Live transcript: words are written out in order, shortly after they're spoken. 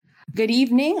Good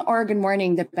evening or good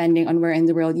morning, depending on where in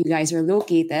the world you guys are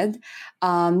located.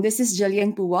 This is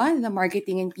Jillian Pua, the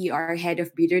Marketing and PR Head of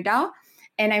BreederDAO,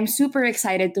 and I'm super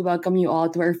excited to welcome you all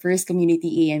to our first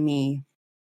community AMA.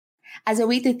 As a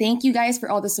way to thank you guys for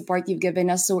all the support you've given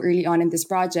us so early on in this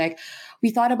project, we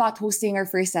thought about hosting our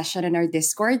first session in our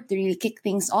Discord to really kick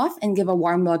things off and give a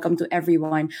warm welcome to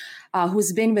everyone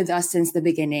who's been with us since the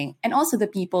beginning, and also the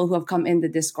people who have come in the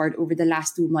Discord over the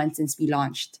last 2 months since we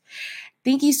launched.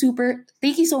 Thank you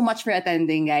so much for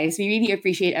attending, guys. We really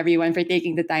appreciate everyone for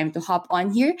taking the time to hop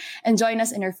on here and join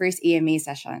us in our first AMA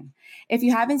session. If you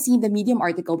haven't seen the Medium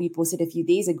article we posted a few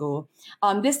days ago,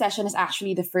 this session is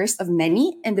actually the first of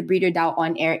many in the BreederDAO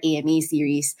On Air AMA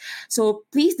series. So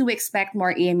please do expect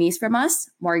more AMAs from us,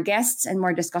 more guests, and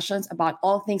more discussions about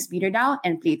all things BreederDAO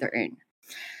and Play to Earn.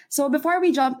 So before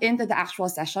we jump into the actual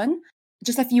session,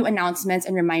 just a few announcements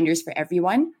and reminders for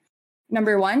everyone.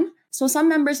 Number one, so some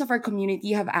members of our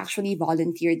community have actually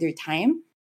volunteered their time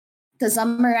to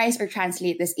summarize or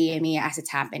translate this AMA as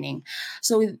it's happening.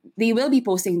 So they will be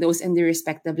posting those in their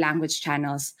respective language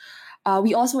channels.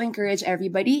 We also encourage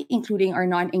everybody, including our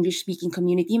non-English speaking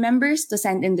community members, to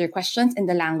send in their questions in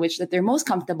the language that they're most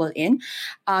comfortable in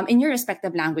your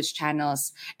respective language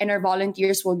channels. And our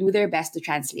volunteers will do their best to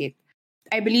translate.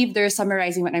 I believe they're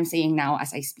summarizing what I'm saying now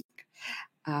as I speak.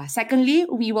 Secondly,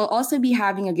 we will also be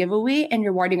having a giveaway and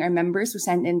rewarding our members who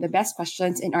send in the best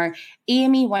questions in our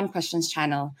AMA 1 Questions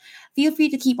channel. Feel free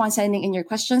to keep on sending in your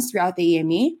questions throughout the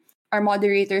AMA. Our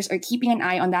moderators are keeping an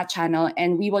eye on that channel,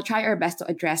 and we will try our best to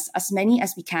address as many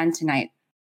as we can tonight.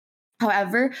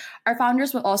 However, our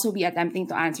founders will also be attempting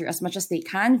to answer as much as they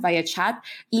can via chat,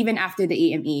 even after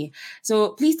the AMA. So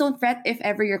please don't fret if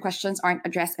ever your questions aren't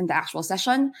addressed in the actual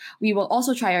session. We will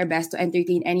also try our best to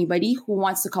entertain anybody who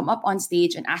wants to come up on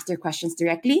stage and ask their questions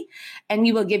directly, and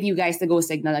we will give you guys the go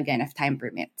signal again if time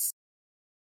permits.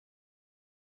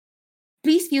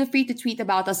 Please feel free to tweet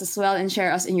about us as well and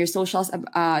share us in your socials.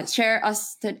 In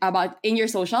your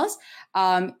socials.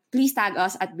 Please tag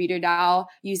us at BreederDAO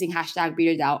using hashtag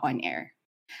BreederDAO On Air.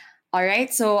 All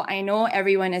right, so I know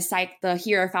everyone is psyched to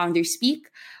hear our founders speak.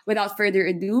 Without further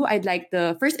ado, I'd like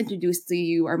to first introduce to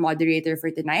you our moderator for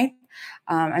tonight.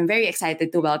 I'm very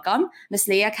excited to welcome Ms.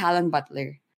 Leah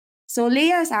Callon-Butler. So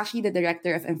Leah is actually the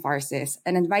director of Emfarsis,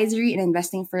 an advisory and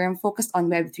investing firm focused on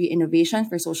Web3 innovation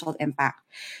for social impact.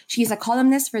 She is a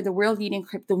columnist for the world-leading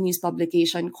crypto news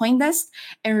publication CoinDesk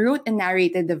and wrote and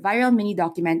narrated the viral mini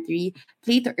documentary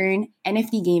Play to Earn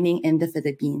NFT Gaming in the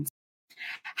Philippines.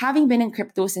 Having been in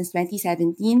crypto since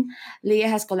 2017, Leah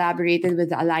has collaborated with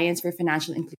the Alliance for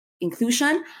Financial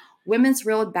Inclusion, Women's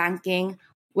World Banking,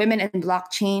 Women in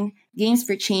Blockchain, Games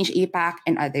for Change APAC,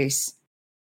 and others.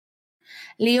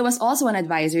 Leah was also an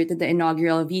advisor to the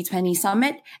inaugural V20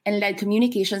 Summit and led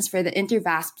communications for the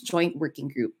InterVasp Joint Working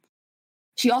Group.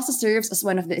 She also serves as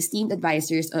one of the esteemed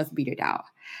advisors of BreederDAO.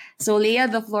 So Leah,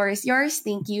 the floor is yours.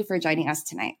 Thank you for joining us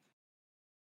tonight.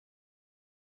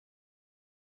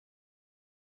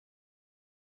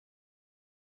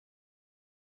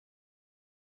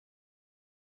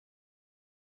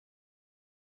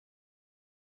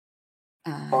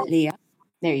 Leah,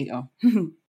 there you go.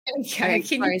 Okay,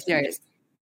 the floor is yours.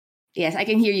 Yes, I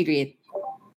can hear you great.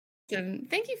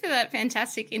 Thank you for that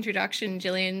fantastic introduction,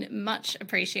 Jillian. Much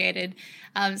appreciated.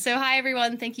 So hi,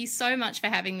 everyone. Thank you so much for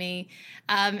having me.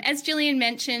 As Jillian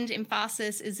mentioned,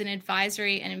 Emfarsis is an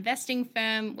advisory and investing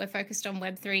firm. We're focused on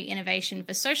Web3 innovation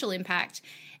for social impact,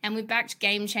 and we've backed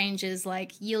game changers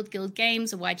like Yield Guild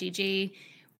Games or YGG,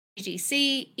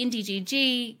 BGC,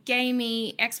 IndieGG,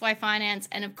 Gamey, XY Finance,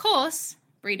 and of course,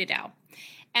 BreederDAO.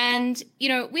 And, you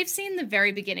know, we've seen the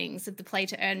very beginnings of the play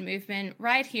to earn movement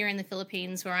right here in the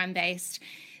Philippines where I'm based.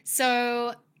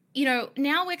 So, you know,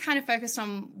 now we're kind of focused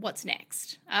on what's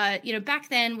next. Back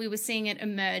then we were seeing it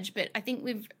emerge, but I think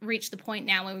we've reached the point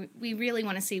now where we really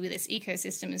want to see where this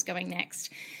ecosystem is going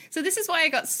next. So this is why I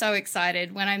got so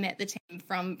excited when I met the team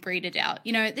from BreederDAO.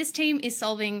 You know, this team is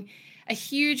solving a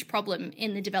huge problem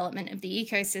in the development of the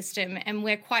ecosystem, and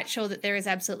we're quite sure that there is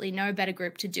absolutely no better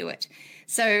group to do it.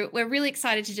 So we're really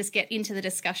excited to just get into the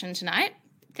discussion tonight.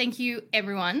 Thank you,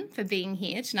 everyone, for being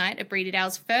here tonight at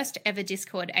BreederDAO's first ever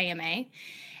Discord AMA.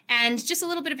 And just a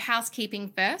little bit of housekeeping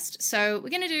first. So we're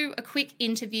going to do a quick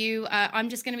interview. I'm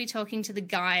just going to be talking to the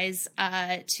guys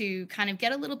to kind of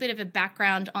get a little bit of a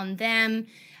background on them,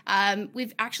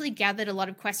 We've actually gathered a lot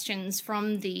of questions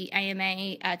from the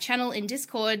AMA channel in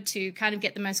Discord to kind of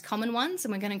get the most common ones,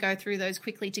 and we're going to go through those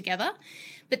quickly together.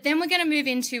 But then we're going to move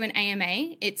into an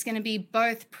AMA. It's going to be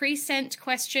both pre-sent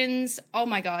questions. Oh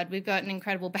my God, we've got an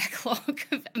incredible backlog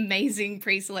of amazing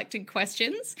pre-selected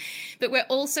questions. But we're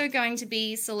also going to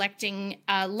be selecting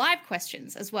live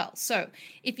questions as well. So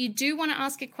if you do want to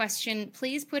ask a question,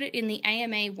 please put it in the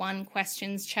AMA 1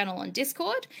 questions channel on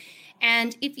Discord.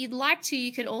 And if you'd like to,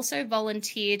 you can also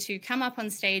volunteer to come up on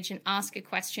stage and ask a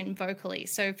question vocally.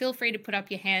 So feel free to put up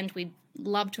your hand. We'd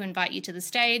love to invite you to the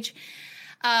stage.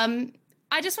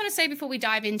 I just want to say before we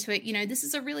dive into it, this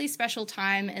is a really special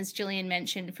time, as Jillian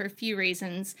mentioned, for a few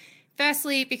reasons.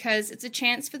 Firstly, because it's a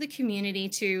chance for the community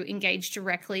to engage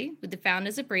directly with the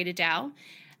founders of BreederDAO.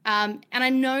 And I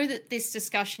know that this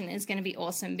discussion is going to be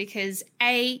awesome because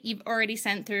A, you've already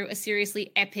sent through a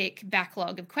seriously epic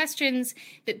backlog of questions,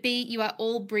 but B, you are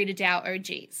all BreederDAO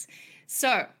OGs.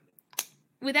 So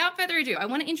without further ado, I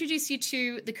want to introduce you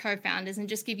to the co-founders and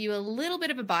just give you a little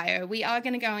bit of a bio. We are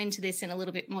going to go into this in a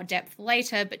little bit more depth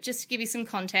later, but just to give you some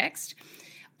context,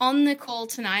 on the call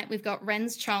tonight, we've got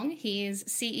Renz Chong. He is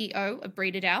CEO of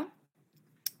BreederDAO.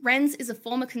 Renz is a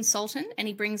former consultant and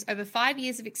he brings over 5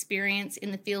 years of experience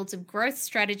in the fields of growth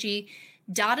strategy,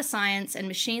 data science and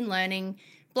machine learning,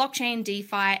 blockchain,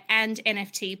 DeFi, and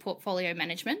NFT portfolio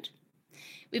management.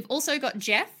 We've also got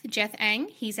Jeth Ang.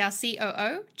 He's our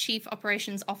COO, Chief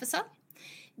Operations Officer.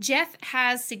 Jeth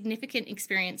has significant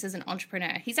experience as an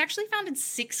entrepreneur. He's actually founded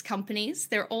 6 companies.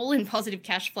 They're all in positive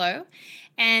cash flow.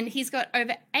 And he's got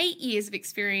over 8 years of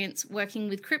experience working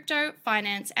with crypto,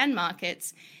 finance, and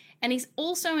markets. And he's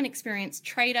also an experienced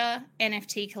trader,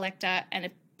 NFT collector, and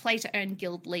a play-to-earn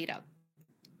guild leader.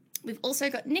 We've also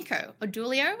got Nico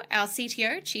Odulio, our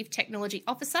CTO, Chief Technology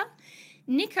Officer.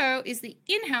 Nico is the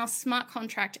in-house smart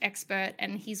contract expert,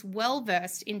 and he's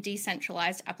well-versed in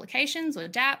decentralized applications, or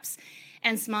dApps,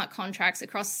 and smart contracts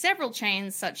across several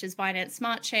chains such as Binance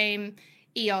Smart Chain,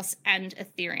 EOS, and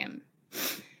Ethereum.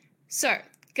 So,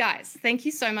 guys, thank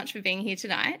you so much for being here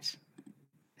tonight.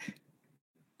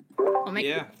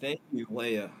 Thank you,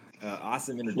 Leah.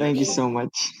 Awesome introduction. Thank you so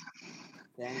much.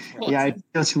 Yeah, it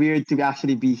feels weird to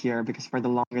actually be here because for the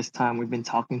longest time we've been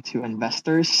talking to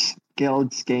investors,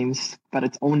 guilds, games, but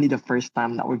it's only the first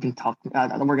time that we've been talking.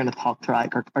 That we're going to talk to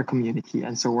our community,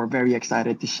 and so we're very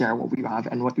excited to share what we have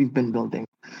and what we've been building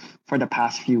for the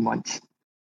past few months.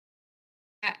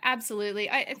 Absolutely,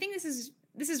 I think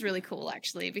this is really cool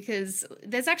actually, because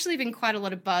there's actually been quite a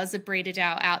lot of buzz of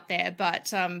BreederDAO out there,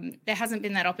 but there hasn't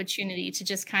been that opportunity to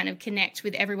just kind of connect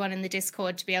with everyone in the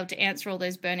Discord to be able to answer all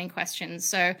those burning questions.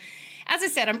 So as I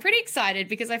said, I'm pretty excited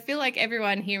because I feel like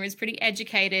everyone here is pretty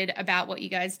educated about what you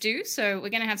guys do. So we're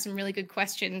going to have some really good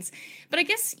questions. But I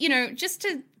guess, just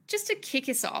to kick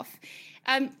us off,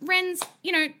 Renz,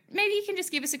 maybe you can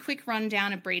just give us a quick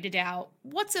rundown of BreederDAO.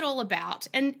 What's it all about?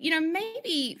 And,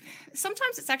 maybe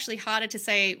sometimes it's actually harder to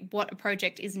say what a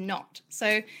project is not.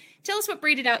 So tell us what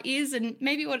BreederDAO is and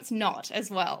maybe what it's not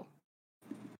as well.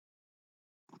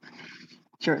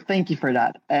 Sure. Thank you for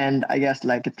that. And I guess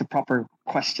it's the proper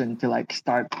question to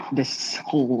start this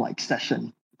whole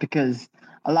session, because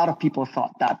a lot of people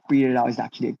thought that BreederDAO is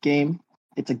actually a game.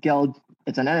 It's a guild.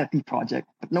 It's an NFT project,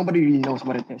 but nobody really knows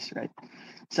what it is, right?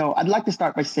 So I'd like to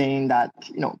start by saying that,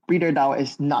 BreederDAO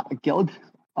is not a guild.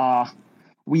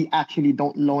 We actually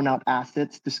don't loan out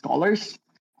assets to scholars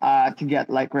to get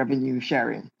revenue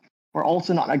sharing. We're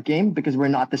also not a game because we're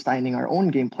not designing our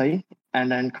own gameplay and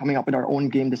then coming up with our own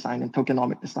game design and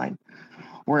tokenomic design.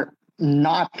 We're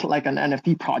not like an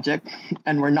NFT project,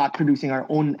 and we're not producing our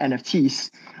own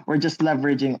NFTs. We're just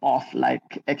leveraging off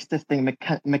existing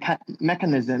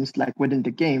mechanisms within the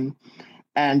game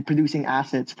and producing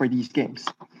assets for these games.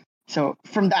 So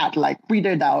from that,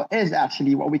 BreederDAO is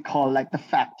actually what we call the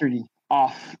factory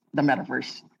of the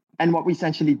metaverse. And what we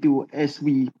essentially do is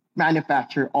we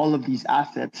manufacture all of these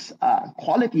assets,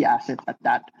 quality assets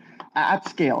at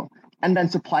scale, and then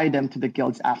supply them to the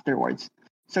guilds afterwards.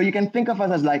 So you can think of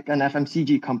us as an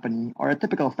FMCG company or a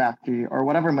typical factory or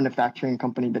whatever manufacturing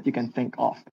company that you can think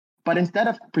of. But instead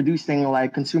of producing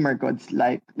consumer goods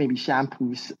like maybe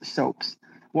shampoos, soaps,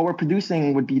 what we're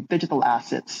producing would be digital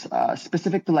assets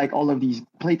specific to all of these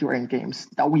play-to-earn games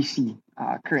that we see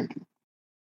currently.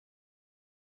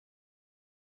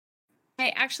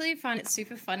 I actually find it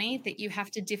super funny that you have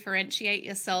to differentiate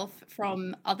yourself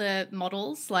from other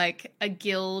models like a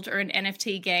guild or an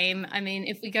NFT game. I mean,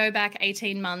 if we go back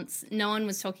 18 months, no one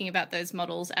was talking about those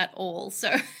models at all.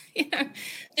 So,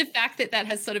 the fact that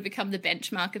has sort of become the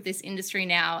benchmark of this industry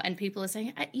now, and people are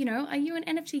saying, are you an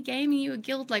NFT game? Are you a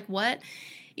guild? What?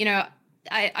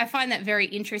 I find that very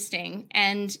interesting,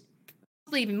 and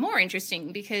probably even more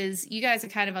interesting because you guys are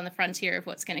kind of on the frontier of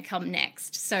what's going to come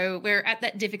next. So we're at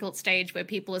that difficult stage where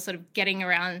people are sort of getting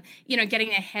around, getting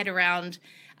their head around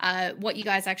what you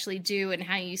guys actually do and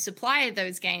how you supply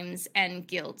those games and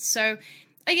guilds. So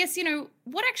I guess,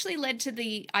 what actually led to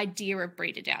the idea of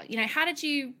BreederDAO? How did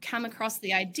you come across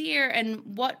the idea,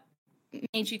 and what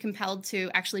made you compelled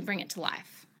to actually bring it to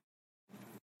life?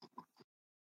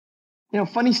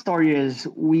 Funny story is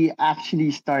we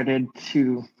actually started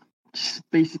to just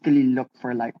basically look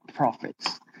for like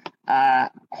profits.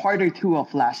 Quarter 2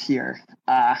 of last year,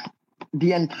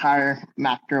 the entire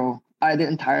macro, the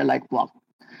entire like block,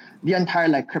 the entire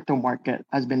like crypto market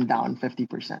has been down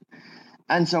 50%.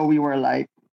 And so we were like,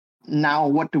 now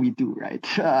what do we do, right?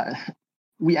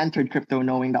 We entered crypto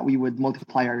knowing that we would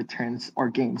multiply our returns or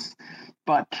gains.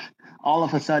 But all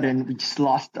of a sudden, we just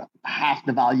lost half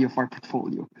the value of our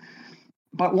portfolio.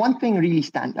 But one thing really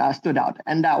stood out,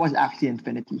 and that was Axie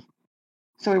Infinity.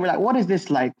 So we were like, what is this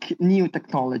like new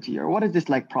technology, or what is this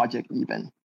like project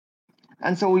even?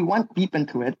 And so we went deep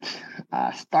into it,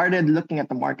 started looking at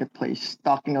the marketplace,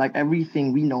 talking like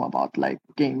everything we know about like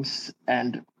games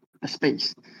and the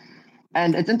space.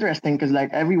 And it's interesting because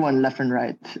like everyone left and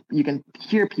right, you can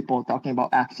hear people talking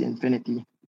about Axie Infinity.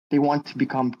 They want to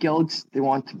become guilds. They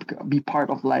want to be part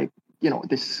of like,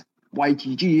 this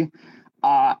YGG.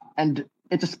 And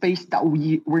it's a space that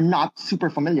we were not super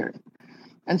familiar in.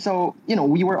 And so,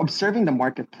 we were observing the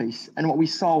marketplace, and what we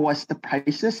saw was the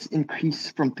prices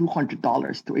increase from $200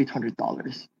 to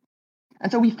 $800.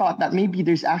 And so we thought that maybe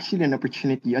there's actually an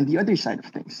opportunity on the other side of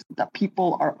things, that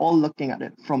people are all looking at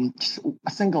it from just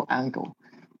a single angle,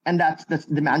 and that's the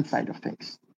demand side of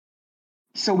things.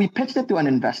 So we pitched it to an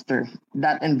investor.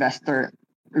 That investor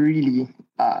really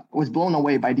was blown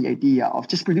away by the idea of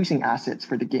just producing assets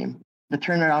for the game. The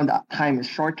turnaround time is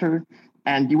shorter,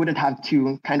 and you wouldn't have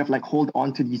to kind of like hold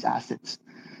on to these assets.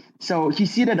 So he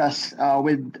seeded us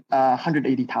with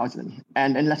 180,000,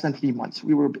 and in less than 3 months,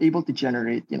 we were able to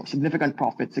generate significant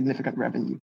profit, significant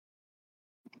revenue,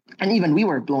 and even we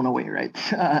were blown away, right?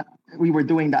 We were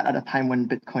doing that at a time when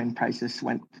Bitcoin prices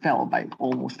fell by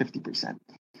almost 50%.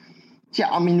 So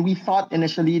yeah, we thought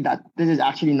initially that this is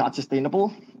actually not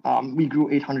sustainable. We grew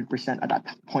 800% at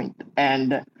that point,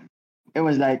 and it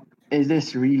was like, is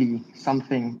this really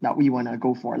something that we want to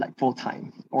go for like full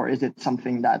time, or is it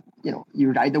something that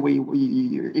you ride the wave,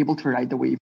 you're able to ride the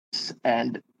waves,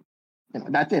 and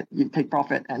that's it, you take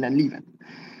profit and then leave it?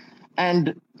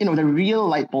 And the real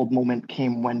light bulb moment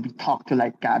came when we talked to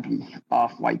like Gabby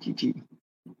of YGG,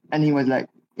 and he was like,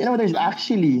 there's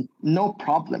actually no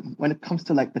problem when it comes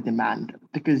to like the demand,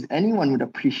 because anyone would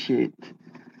appreciate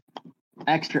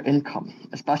extra income,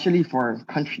 especially for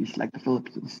countries like the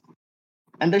Philippines.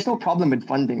 And there's no problem with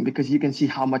funding, because you can see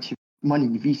how much money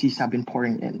VCs have been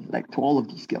pouring in, like to all of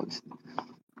these guilds.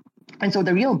 And so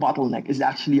the real bottleneck is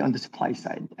actually on the supply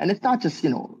side. And it's not just,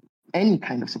 any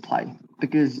kind of supply,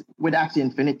 because with Axie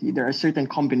Infinity, there are a certain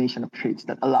combination of traits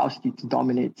that allows you to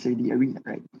dominate, say, the arena,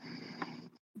 right?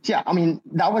 So yeah,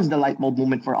 that was the light bulb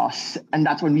moment for us. And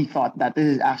that's when we thought that this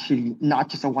is actually not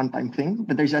just a one-time thing,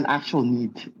 but there's an actual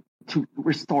need to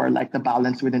restore like the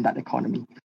balance within that economy.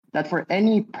 That for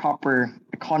any proper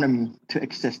economy to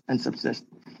exist and subsist,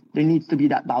 there needs to be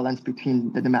that balance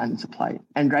between the demand and supply.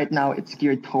 And right now it's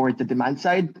geared toward the demand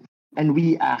side, and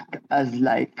we act as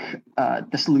like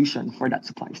the solution for that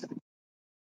supply side.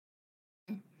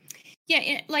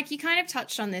 Yeah, like you kind of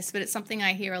touched on this, but it's something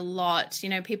I hear a lot.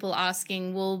 People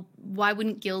asking, well, why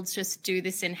wouldn't guilds just do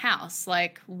this in-house?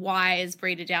 Like, why is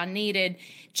BreederDAO needed?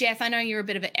 Jeth, I know you're a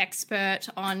bit of an expert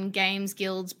on games,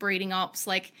 guilds, breeding ops.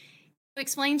 Like,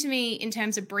 explain to me in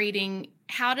terms of breeding,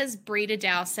 how does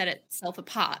BreederDAO set itself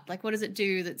apart? Like, what does it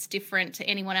do that's different to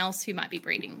anyone else who might be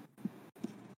breeding?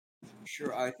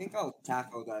 Sure, I think I'll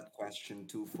tackle that question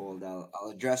twofold. I'll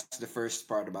address the first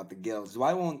part about the guilds.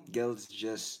 Why won't guilds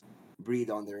just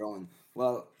breed on their own?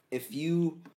 Well, if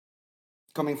you,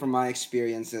 coming from my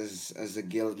experience as a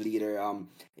guild leader,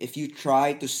 if you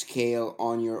try to scale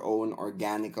on your own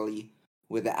organically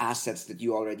with the assets that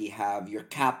you already have, you're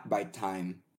capped by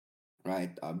time,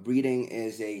 right? Breeding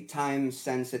is a time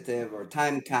sensitive or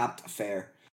time capped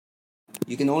affair.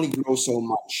 You can only grow so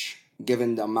much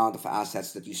given the amount of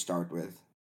assets that you start with.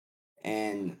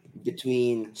 And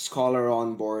between scholar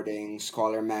onboarding,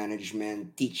 scholar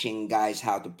management, teaching guys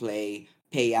how to play,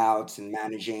 payouts, and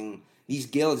managing, these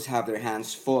guilds have their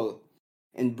hands full.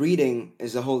 And breeding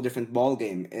is a whole different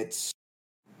ballgame. It's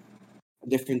a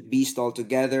different beast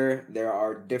altogether. There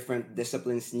are different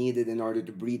disciplines needed in order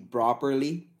to breed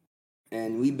properly.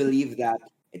 And we believe that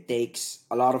It takes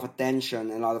a lot of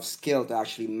attention and a lot of skill to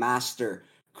actually master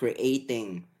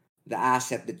creating the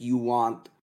asset that you want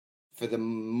for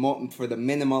for the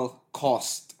minimal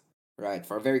cost, right?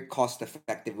 For a very cost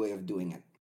effective way of doing it,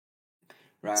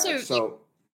 right? So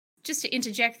just to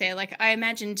interject there, like I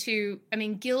imagine too, I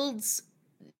mean, guilds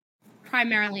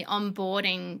primarily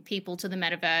onboarding people to the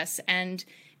metaverse and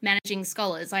managing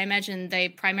scholars. I imagine they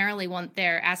primarily want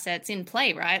their assets in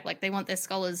play, right? Like they want their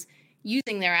scholars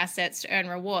using their assets to earn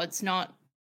rewards, not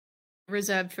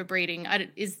reserved for breeding.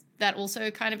 Is that also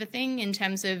kind of a thing in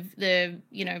terms of the,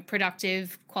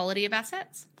 productive quality of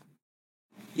assets?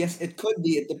 Yes, it could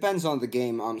be. It depends on the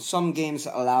game. Some games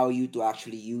allow you to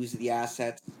actually use the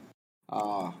assets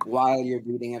while you're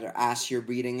breeding it or as you're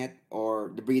breeding it,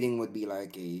 or the breeding would be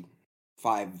like a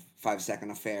five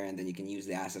second affair, and then you can use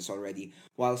the assets already.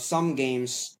 While some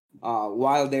games,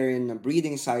 while they're in a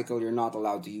breeding cycle, you're not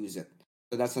allowed to use it.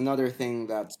 So that's another thing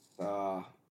that's a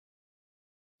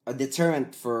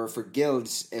deterrent for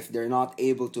guilds if they're not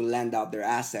able to lend out their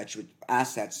assets,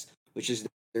 which is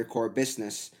their core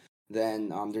business. Then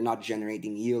they're not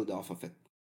generating yield off of it.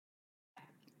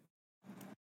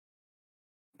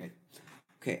 Okay,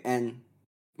 okay, and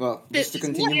well, just to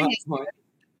continue my point,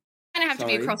 kind of have to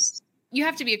be sorry. across. You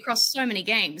have to be across so many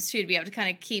games too to be able to kind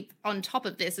of keep on top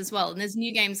of this as well. And there's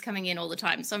new games coming in all the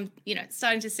time, so I'm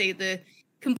starting to see the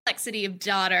complexity of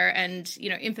data and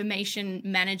information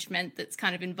management that's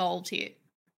kind of involved here.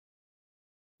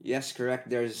 Yes, correct.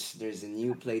 There's a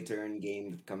new play to earn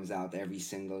game that comes out every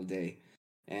single day,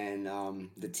 and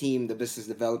the business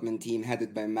development team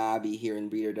headed by Mabi here in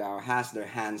BreederDAO has their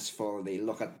hands full. They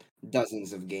look at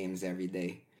dozens of games every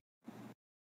day.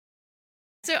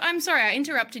 So I'm sorry I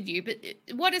interrupted you, but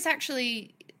what is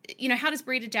actually, how does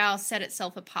BreederDAO set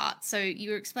itself apart? So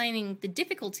you were explaining the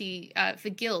difficulty for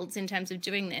guilds in terms of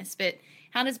doing this, but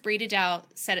how does BreederDAO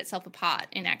set itself apart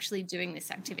in actually doing this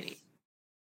activity?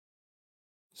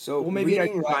 So Well, maybe I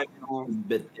breeding can right chime in a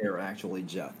bit there, actually,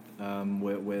 Jeth,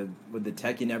 with the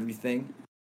tech and everything.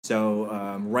 So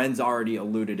Renz already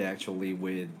alluded, actually,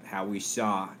 with how we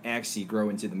saw Axie grow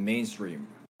into the mainstream,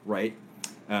 right?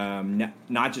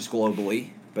 Not just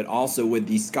globally, but also with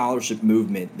the scholarship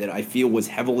movement that I feel was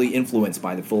heavily influenced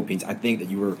by the Philippines. I think that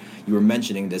you were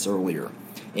mentioning this earlier,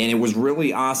 and it was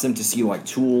really awesome to see like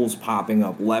tools popping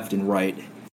up left and right.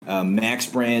 Max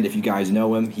Brand, if you guys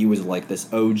know him, he was like this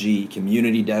OG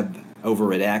community dev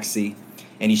over at Axie,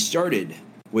 and he started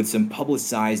with some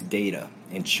publicized data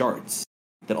and charts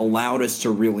that allowed us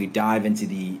to really dive into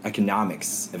the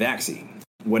economics of Axie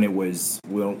when it was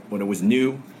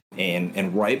new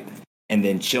and ripe. And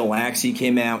then Chill Axie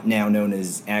came out, now known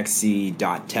as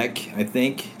Axie.tech, I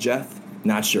think, Jeth?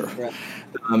 Not sure. Right.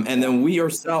 And then we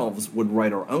ourselves would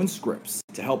write our own scripts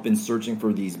to help in searching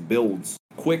for these builds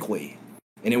quickly.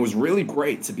 And it was really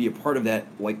great to be a part of that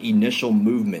like initial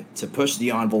movement to push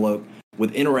the envelope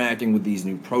with interacting with these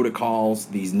new protocols,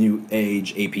 these new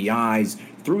age APIs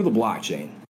through the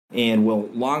blockchain. And well,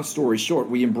 long story short,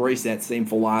 we embrace that same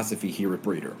philosophy here at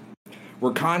Breeder.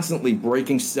 We're constantly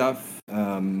breaking stuff,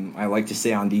 I like to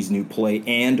say, on these new play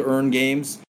and earn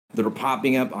games that are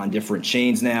popping up on different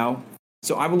chains now.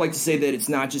 So I would like to say that it's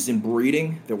not just in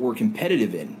breeding that we're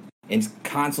competitive in, and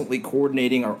constantly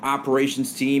coordinating our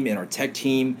operations team and our tech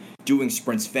team, doing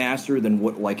sprints faster than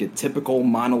what like a typical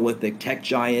monolithic tech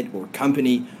giant or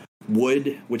company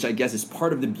would, which I guess is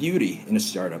part of the beauty in a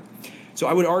startup. So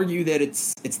I would argue that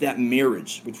it's that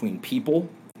marriage between people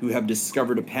who have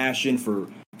discovered a passion for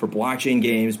blockchain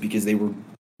games because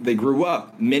they grew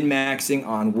up min-maxing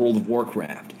on World of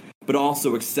Warcraft, but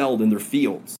also excelled in their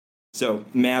fields. So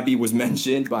Mabi was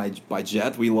mentioned by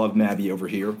Jeth. We love Mabi over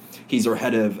here. He's our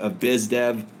head of biz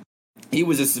dev. He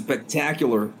was a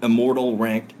spectacular Immortal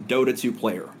ranked Dota 2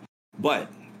 player,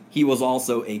 but he was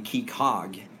also a key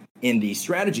cog in the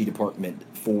strategy department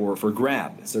for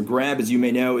Grab. So Grab, as you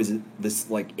may know, is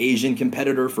this like Asian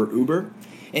competitor for Uber,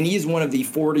 and he is one of the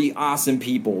 40 awesome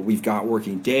people we've got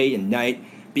working day and night,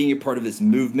 being a part of this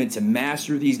movement to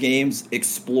master these games,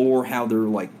 explore how their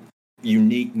like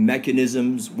unique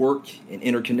mechanisms work and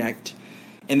interconnect,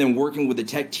 and then working with the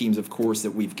tech teams, of course,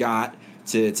 that we've got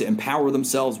to empower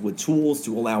themselves with tools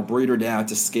to allow BreederDAO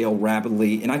to scale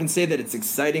rapidly. And I can say that it's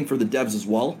exciting for the devs as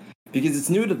well, because it's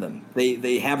new to them.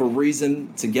 They have a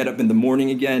reason to get up in the morning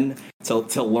again,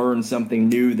 to learn something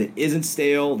new that isn't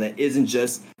stale, that isn't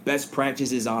just best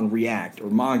practices on React or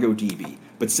MongoDB,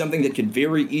 but something that could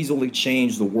very easily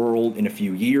change the world in a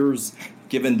few years,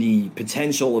 given the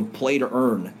potential of play to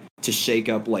earn to shake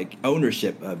up like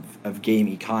ownership of game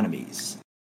economies.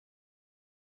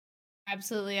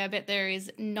 Absolutely. I bet there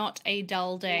is not a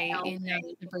dull day in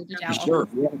the BreederDAO. Sure.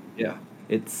 Yeah.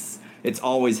 It's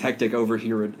always hectic over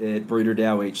here at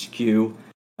BreederDAO HQ.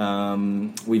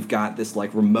 We've got this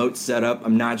like remote setup.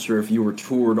 I'm not sure if you were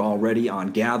toured already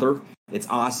on Gather. It's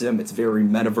awesome. It's very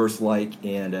metaverse-like,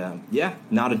 and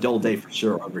not a dull day for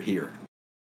sure over here.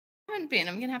 I haven't been.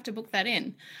 I'm going to have to book that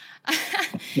in.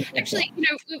 Actually,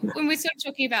 when we're sort of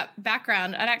talking about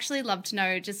background, I'd actually love to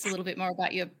know just a little bit more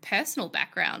about your personal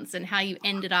backgrounds and how you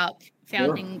ended up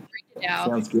founding BreederDAO.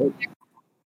 Sounds good.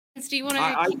 Do you want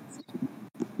to?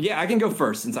 Yeah, I can go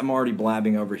first since I'm already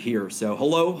blabbing over here. So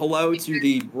hello to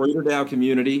the BreederDAO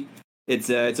community. It's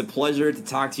a pleasure to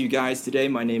talk to you guys today.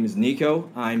 My name is Nico.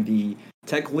 I'm the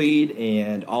tech lead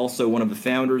and also one of the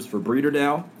founders for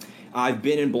BreederDAO. I've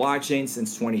been in blockchain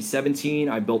since 2017.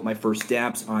 I built my first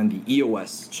dApps on the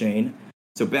EOS chain.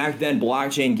 So back then,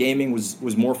 blockchain gaming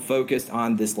was more focused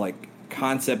on this like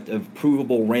concept of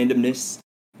provable randomness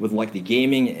with like the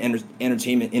gaming and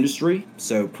entertainment industry.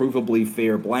 So provably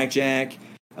fair blackjack,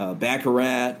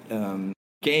 baccarat,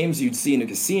 games you'd see in a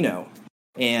casino.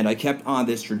 And I kept on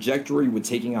this trajectory with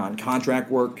taking on contract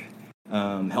work,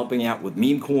 helping out with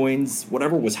meme coins,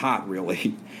 whatever was hot,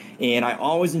 really. And I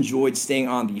always enjoyed staying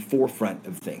on the forefront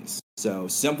of things. So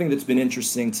something that's been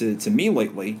interesting to me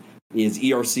lately is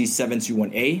ERC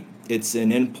 721A. It's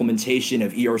an implementation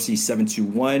of ERC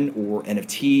 721 or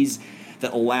NFTs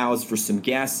that allows for some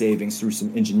gas savings through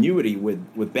some ingenuity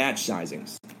with batch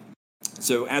sizings.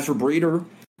 So as for Breeder,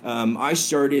 I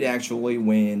started actually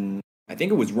when I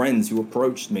think it was Renz who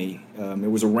approached me.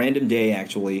 It was a random day,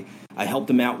 actually. I helped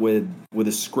him out with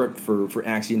a script for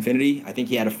Axie Infinity. I think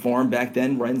he had a farm back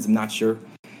then, Renz, I'm not sure.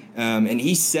 And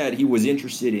he said he was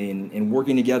interested in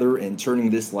working together and turning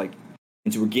this like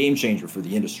into a game changer for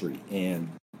the industry. And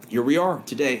here we are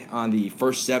today on the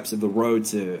first steps of the road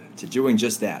to doing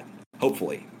just that,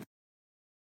 hopefully.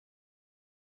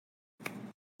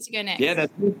 To go next. Yeah,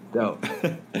 that's it. So,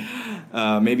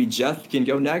 maybe Jeth can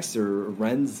go next or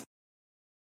Renz.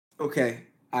 Okay,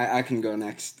 I can go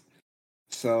next.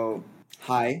 So,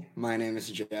 hi, my name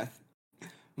is Jeth.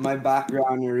 My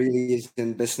background really is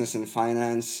in business and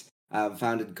finance. I've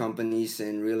founded companies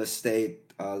in real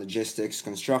estate, logistics,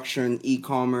 construction,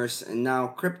 e-commerce, and now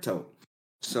crypto.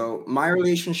 So, my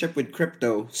relationship with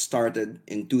crypto started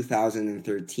in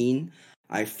 2013.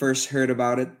 I first heard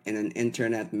about it in an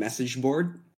internet message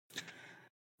board.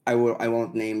 I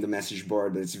won't name the message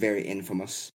board, but it's very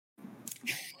infamous.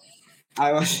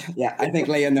 I think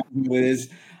Leah knows who it is.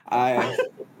 I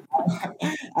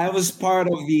I was part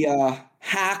of the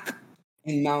hack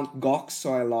in Mount Gox,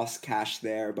 so I lost cash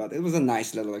there, but it was a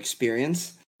nice little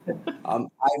experience.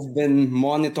 I've been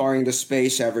monitoring the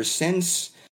space ever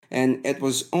since, and it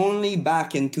was only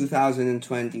back in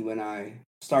 2020 when I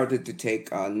started to take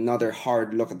another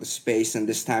hard look at the space, and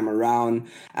this time around,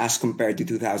 as compared to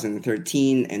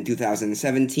 2013 and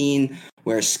 2017,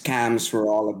 where scams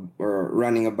were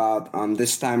running about.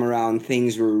 This time around,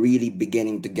 things were really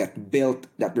beginning to get built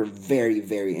that were very,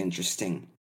 very interesting.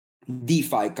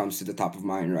 DeFi comes to the top of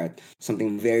mind, right?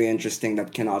 Something very interesting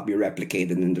that cannot be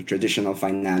replicated in the traditional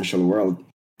financial world.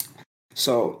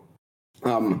 So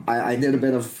I did a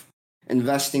bit of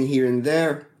investing here and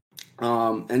there.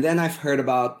 And then I've heard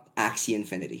about Axie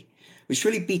Infinity, which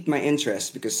really piqued my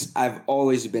interest because I've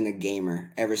always been a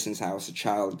gamer ever since I was a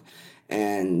child.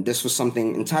 And this was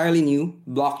something entirely new,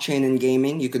 blockchain and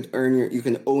gaming. You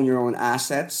can own your own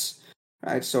assets,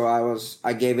 right? So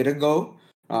I gave it a go.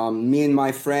 Me and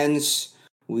my friends,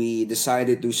 we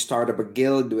decided to start up a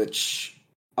guild, which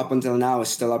up until now is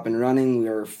still up and running. We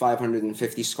are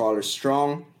 550 scholars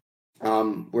strong.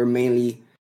 We're mainly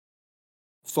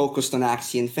focused on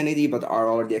Axie Infinity, but are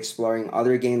already exploring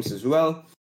other games as well.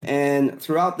 And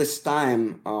throughout this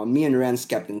time, me and Renz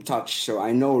kept in touch. So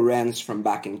I know Renz from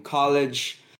back in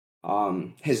college.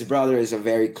 His brother is a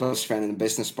very close friend and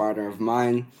business partner of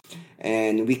mine.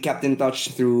 And we kept in touch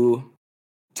through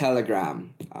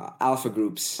Telegram, alpha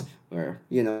groups, where,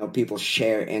 people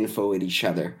share info with each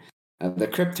other. The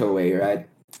crypto way, right?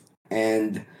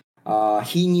 And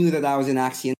he knew that I was in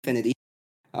Axie Infinity.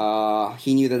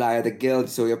 He knew that I had a guild,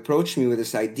 so he approached me with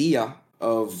this idea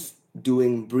of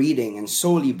doing breeding and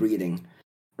solely breeding,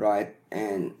 right?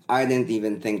 And I didn't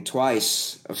even think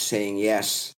twice of saying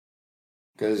yes,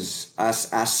 because as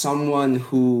someone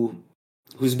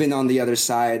who's been on the other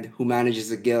side, who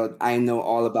manages a guild, I know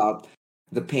all about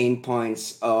the pain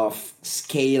points of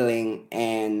scaling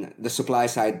and the supply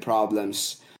side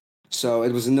problems. So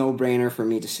it was a no-brainer for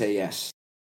me to say yes.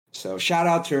 So shout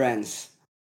out to Renz.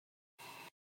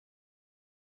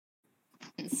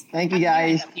 Thank you,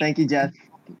 guys. Thank you, Jeth.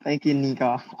 Thank you,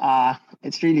 Nico.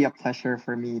 It's really a pleasure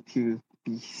for me to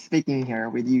be speaking here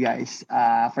with you guys.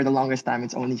 For the longest time,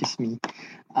 it's only just me.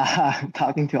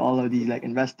 talking to all of these like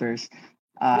investors,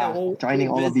 joining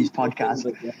we're all of busy these podcasts.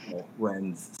 with the demo,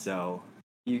 Renz, so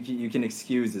you can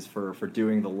excuse us for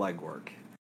doing the legwork.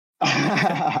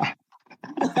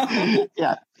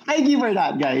 Yeah, thank you for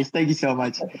that, guys. Thank you so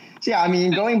much. So yeah, I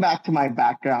mean, going back to my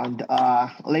background,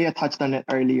 Leah touched on it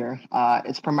earlier.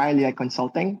 It's primarily like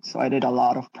consulting. So I did a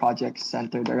lot of projects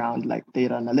centered around like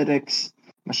data analytics,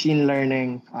 machine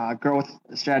learning, growth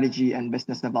strategy, and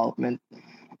business development.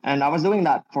 And I was doing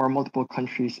that for multiple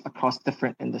countries across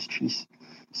different industries.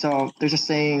 So there's a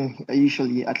saying,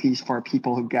 usually, at least for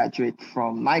people who graduate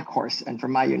from my course and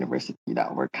from my university,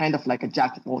 that we're kind of like a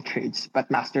jack of all trades, but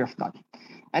master of none.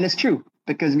 And it's true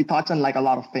because we touch on like a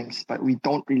lot of things, but we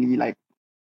don't really like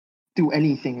do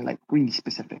anything like really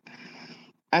specific.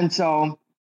 And so,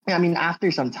 I mean, after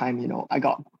some time, I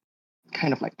got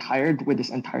kind of like tired with this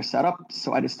entire setup.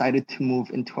 So I decided to move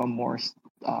into a more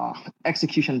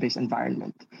execution based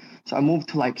environment. So I moved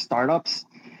to like startups,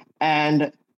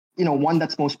 and one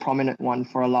that's most prominent one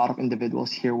for a lot of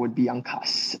individuals here would be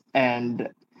Angkas. And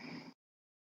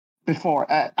before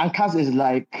Angkas is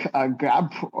like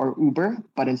Grab or Uber,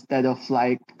 but instead of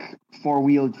like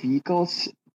four-wheeled vehicles,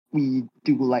 we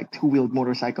do like two-wheeled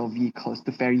motorcycle vehicles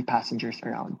to ferry passengers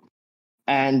around.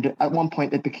 And at one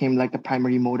point, it became like the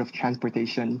primary mode of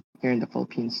transportation here in the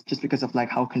Philippines, just because of like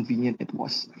how convenient it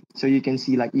was. So you can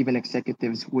see like even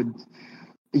executives would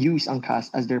use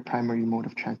Angkas as their primary mode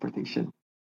of transportation.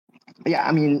 But yeah,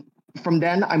 I mean, from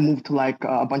then I moved to like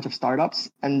a bunch of startups,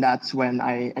 and that's when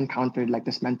I encountered like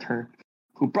this mentor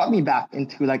who brought me back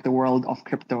into like the world of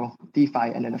crypto,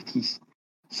 DeFi, and NFTs.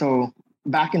 So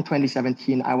back in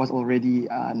 2017, I was already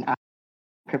an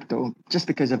crypto just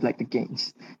because of like the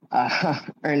gains,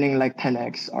 earning like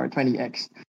 10x or 20x.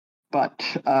 But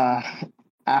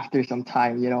after some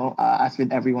time, as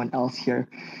with everyone else here,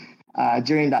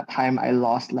 during that time, I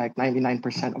lost like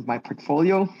 99% of my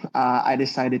portfolio. I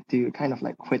decided to kind of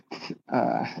like quit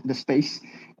the space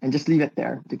and just leave it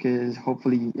there because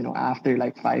hopefully, after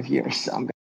like 5 years, I'm going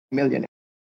to be a millionaire.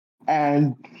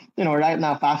 And, right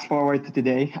now, fast forward to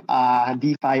today,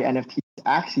 DeFi NFTs,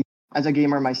 actually, as a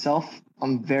gamer myself,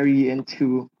 I'm very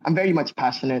much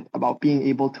passionate about being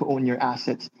able to own your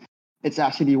assets. It's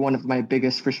actually one of my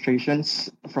biggest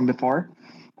frustrations from before.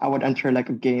 I would enter like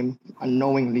a game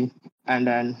unknowingly and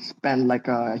then spend like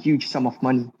a huge sum of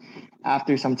money.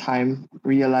 After some time,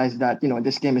 realize that,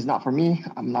 this game is not for me.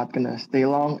 I'm not going to stay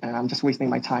long and I'm just wasting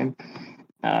my time.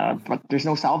 But there's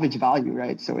no salvage value,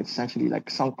 right? So it's essentially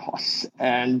like sunk costs.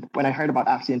 And when I heard about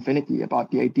Axie Infinity, about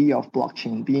the idea of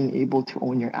blockchain being able to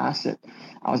own your asset,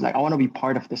 I was like, I want to be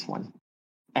part of this one.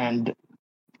 And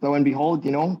lo and behold,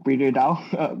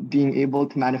 BreederDAO being able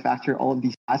to manufacture all of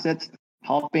these assets,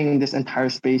 helping this entire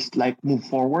space like move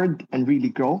forward and really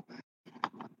grow.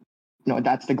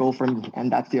 That's the goal for me,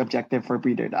 and that's the objective for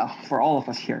BreederDAO, for all of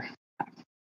us here.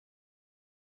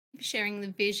 Sharing the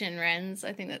vision, Renz.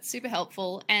 I think that's super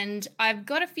helpful. And I've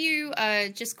got a few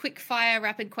just quick fire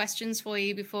rapid questions for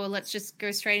you before let's just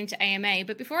go straight into AMA.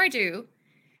 But before I do,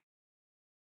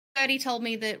 Bertie told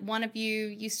me that one of you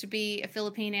used to be a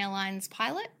Philippine Airlines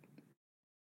pilot.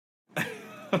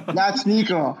 That's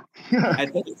Nico. I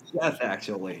think it's Jeth,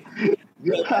 actually.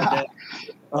 You caught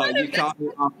me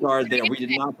off guard there. We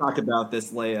did not talk about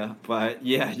this, Leah, but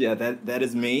yeah, that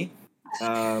is me.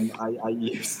 I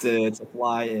used to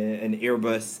fly an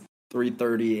Airbus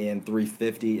 330 and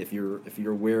 350. If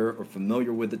you're aware or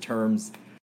familiar with the terms,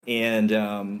 and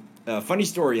a funny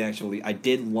story actually, I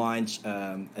did launch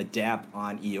a DApp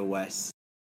on EOS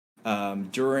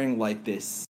during like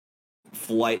this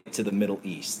flight to the Middle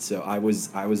East. So I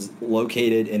was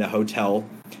located in a hotel,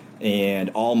 and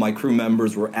all my crew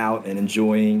members were out and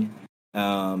enjoying,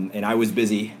 and I was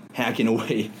busy hacking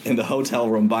away in the hotel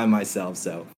room by myself.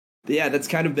 So yeah, that's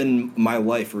kind of been my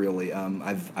life, really.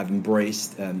 I've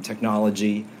embraced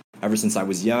technology ever since I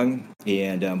was young,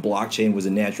 and blockchain was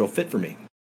a natural fit for me.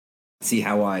 See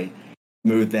how I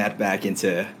moved that back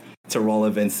into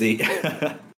relevancy.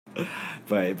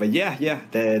 but yeah,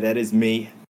 that is me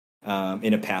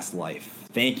in a past life.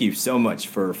 Thank you so much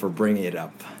for bringing it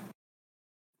up.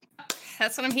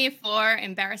 That's what I'm here for.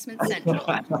 Embarrassment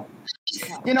Central.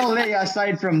 Leah,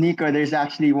 aside from Nico, there's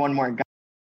actually one more guy,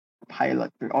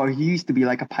 pilot, or he used to be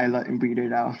like a pilot in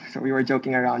BreederDAO. So we were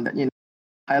joking around that,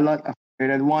 pilot, a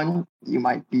rated one, you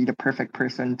might be the perfect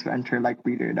person to enter like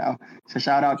BreederDAO. So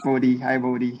shout out Bodhi. Hi,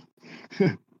 Bodhi.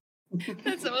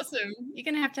 That's awesome. You're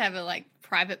gonna have a like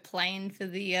private plane for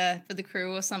the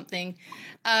crew or something.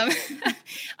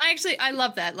 I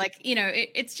love that. Like,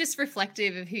 it's just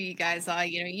reflective of who you guys are.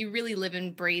 You really live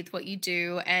and breathe what you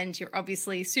do, and you're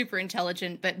obviously super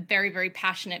intelligent, but very, very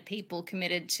passionate people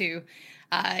committed to,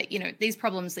 these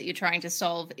problems that you're trying to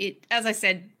solve. As I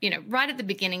said, right at the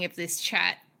beginning of this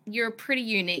chat, you're a pretty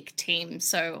unique team.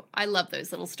 So I love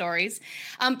those little stories.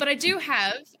 But I do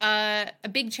have a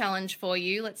big challenge for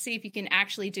you. Let's see if you can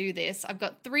actually do this. I've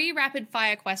got 3 rapid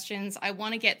fire questions. I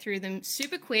want to get through them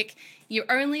super quick. You're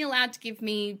only allowed to give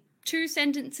me 2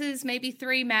 sentences, maybe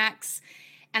 3 max,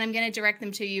 and I'm going to direct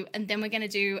them to you. And then we're going to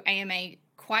do AMA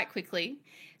quite quickly.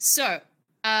 So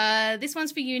this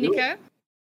one's for you, Nico.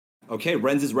 Okay,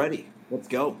 Renz is ready. Let's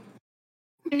go.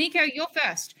 Nico, you're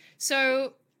first.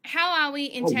 So how are we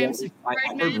in terms of I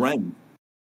heard Ren.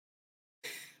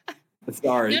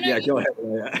 Sorry. No, go ahead.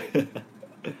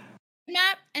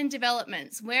 Roadmap and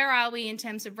developments. Where are we in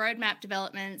terms of roadmap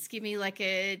developments? Give me like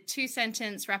a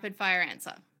 2-sentence rapid fire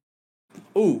answer.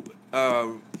 Ooh,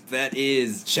 that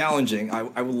is challenging. I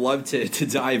would love to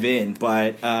dive in,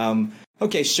 but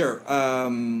okay, sure.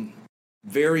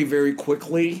 Very, very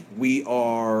quickly, we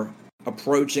are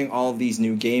approaching all of these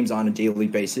new games on a daily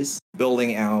basis,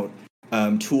 building out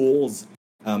tools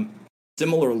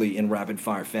similarly in rapid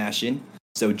fire fashion.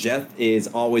 So Jeth is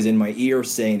always in my ear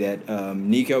saying that,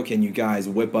 Nico, can you guys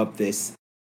whip up this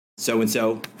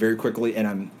so-and-so very quickly?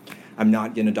 And I'm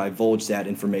not going to divulge that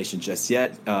information just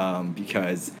yet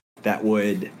because that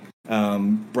would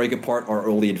break apart our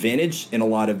early advantage in a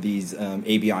lot of these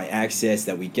API access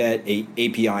that we get,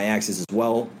 API access as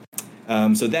well.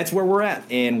 So that's where we're at.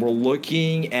 And we're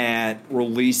looking at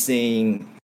releasing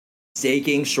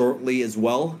staking shortly as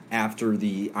well after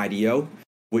the IDO,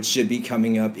 which should be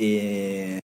coming up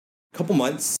in a couple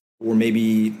months or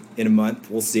maybe in a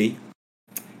month. We'll see.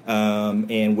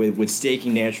 And with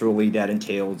staking, naturally, that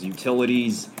entails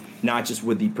utilities, not just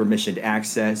with the permissioned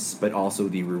access, but also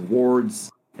the rewards,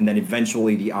 and then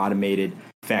eventually the automated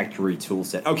factory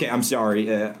toolset. Okay, I'm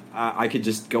sorry. I could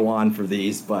just go on for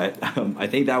these, but I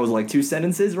think that was like 2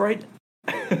 sentences, right?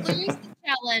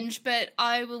 Challenge, but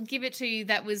I will give it to you.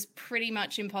 That was pretty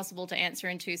much impossible to answer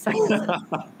in 2 sentences.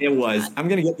 It was. I'm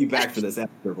going to get you back for this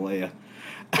after, Leah.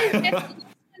 This one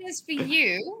is for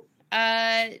you.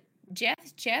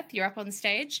 Jeth, you're up on the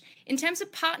stage. In terms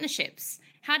of partnerships,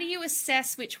 how do you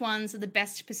assess which ones are the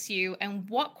best to pursue, and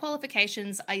what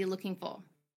qualifications are you looking for?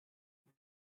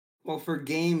 Well, for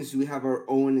games, we have our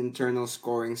own internal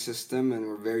scoring system, and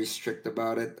we're very strict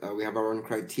about it. We have our own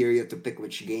criteria to pick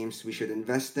which games we should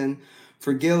invest in.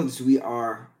 For guilds, we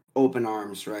are open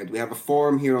arms, right? We have a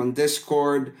forum here on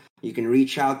Discord. You can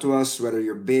reach out to us, whether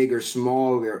you're big or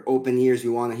small. We're open ears. We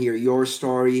want to hear your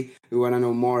story. We want to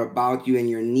know more about you and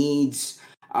your needs.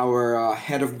 Our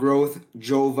head of growth,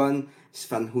 Jovan,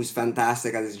 who's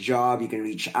fantastic at his job. You can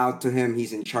reach out to him.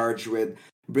 He's in charge with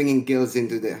bringing guilds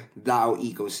into the DAO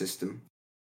ecosystem.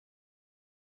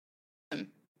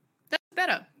 That's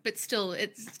better, but still,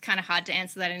 it's kind of hard to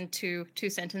answer that in two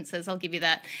sentences. I'll give you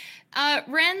that.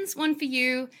 Renz, one for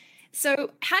you.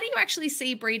 So how do you actually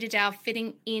see BreederDAO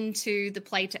fitting into the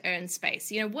play-to-earn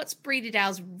space? What's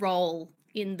BreederDAO's role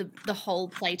in the whole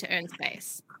play-to-earn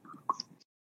space?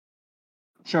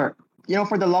 Sure.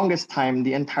 For the longest time,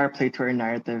 the entire play-to-earn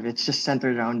narrative, it's just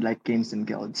centered around like games and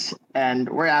guilds. And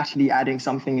we're actually adding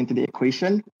something into the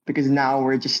equation because now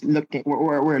we're just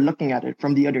we're looking at it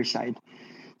from the other side.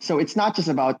 So it's not just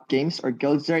about games or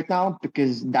guilds right now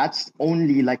because that's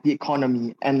only like the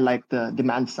economy and like the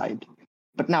demand side.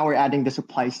 But now we're adding the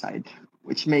supply side,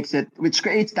 which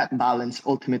creates that balance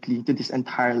ultimately to this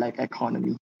entire like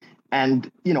economy.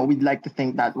 And we'd like to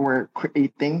think that we're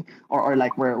creating or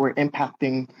like we're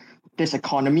impacting this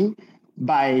economy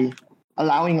by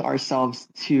allowing ourselves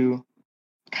to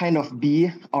kind of be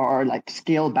or like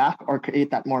scale back or create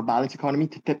that more balanced economy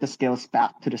to tip the scales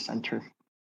back to the center.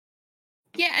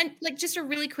 Yeah, and like just a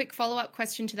really quick follow-up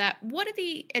question to that. What are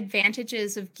the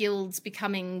advantages of guilds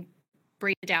becoming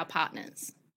BreederDAO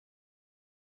partners?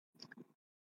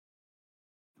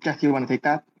 Jeth, you want to take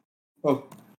that? Oh,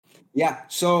 yeah.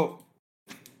 So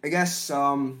I guess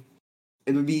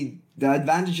it would be the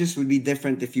advantages would be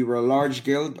different if you were a large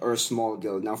guild or a small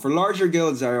guild. Now, for larger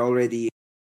guilds, I already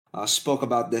spoke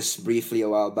about this briefly a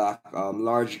while back.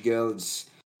 Large guilds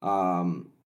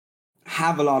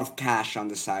have a lot of cash on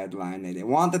the sideline. They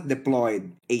want it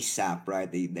deployed ASAP, right?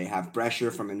 They have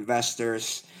pressure from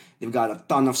investors. They've got a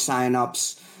ton of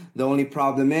signups. The only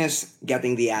problem is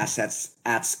getting the assets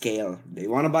at scale. They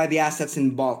want to buy the assets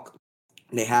in bulk.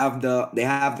 They have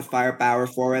the firepower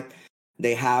for it.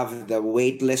 They have the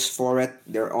wait list for it.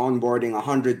 They're onboarding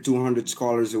 100, 200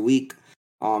 scholars a week.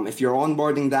 If you're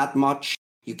onboarding that much,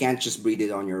 you can't just breed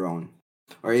it on your own.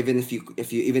 Or even if you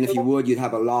would, you'd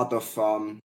have a lot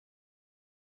of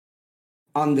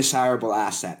undesirable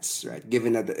assets, right?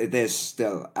 Given that it is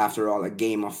still, after all, a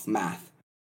game of math,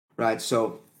 right?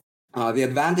 So the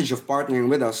advantage of partnering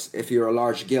with us, if you're a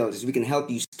large guild, is we can help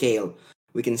you scale.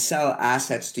 We can sell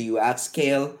assets to you at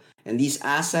scale, and these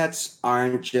assets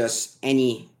aren't just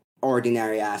any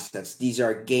ordinary assets. These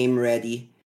are game-ready,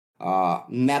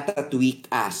 meta-tweaked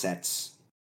assets.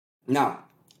 Now,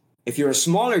 if you're a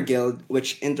smaller guild,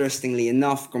 which interestingly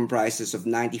enough comprises of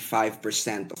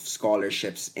 95% of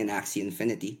scholarships in Axie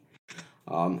Infinity,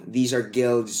 these are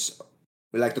guilds,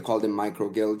 we like to call them micro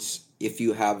guilds. If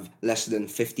you have less than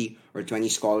 50 or 20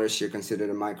 scholars, you're considered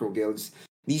a micro guilds.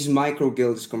 These micro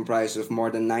guilds comprise of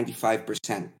more than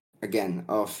 95%, again,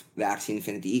 of the Axie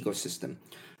Infinity ecosystem,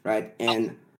 right?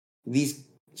 And these,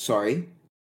 sorry?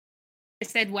 I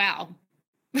said, wow.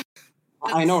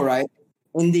 I know, right?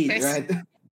 Indeed, right?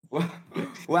 Well,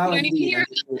 You don't even indeed. hear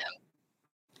about them.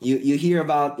 You hear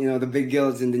about, the big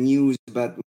guilds in the news,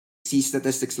 but see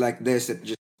statistics like this, it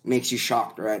just makes you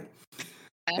shocked, right?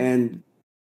 And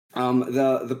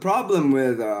the problem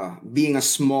with being a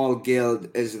small guild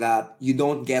is that you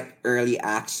don't get early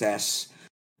access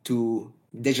to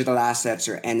digital assets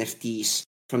or NFTs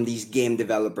from these game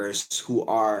developers who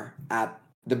are at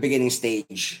the beginning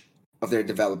stage of their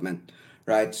development,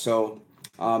 right? So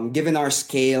given our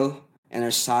scale and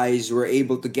our size, we're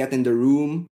able to get in the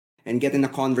room and get in a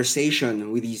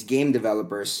conversation with these game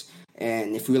developers.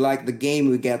 And if we like the game,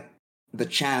 we get the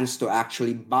chance to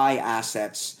actually buy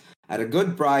assets at a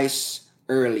good price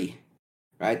early,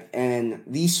 right? And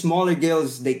these smaller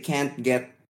guilds, they can't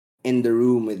get in the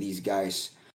room with these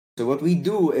guys. So what we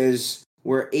do is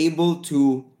we're able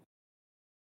to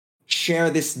share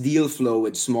this deal flow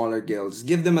with smaller guilds,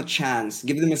 give them a chance,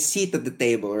 give them a seat at the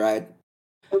table, right?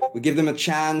 We give them a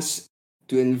chance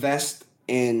to invest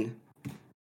in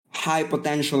high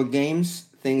potential games,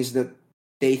 things that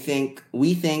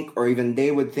we think, or even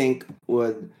they would think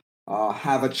would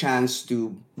have a chance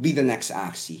to be the next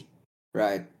Axie,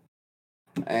 right?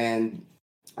 And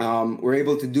we're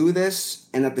able to do this,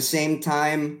 and at the same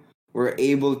time, we're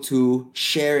able to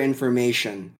share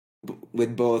information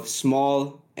with both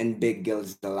small and big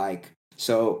guilds alike.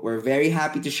 So we're very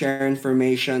happy to share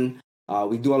information.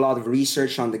 We do a lot of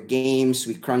research on the games.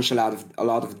 We crunch a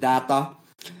lot of data,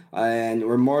 and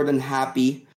we're more than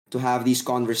happy to have these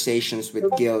conversations with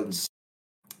guilds,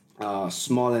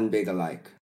 small and big alike.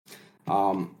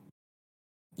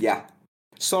 Yeah.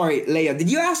 Sorry, Leah,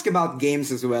 did you ask about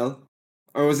games as well?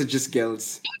 Or was it just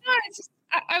guilds?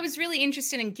 No, I was really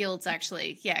interested in guilds,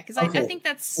 actually. Yeah, because I think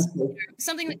that's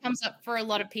something that comes up for a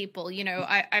lot of people.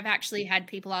 I've actually had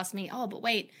people ask me, oh, but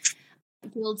wait,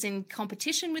 guilds in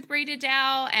competition with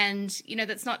BreederDAO, and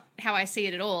that's not how I see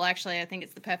it at all. Actually, I think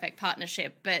it's the perfect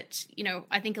partnership, but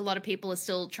I think a lot of people are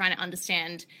still trying to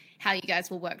understand how you guys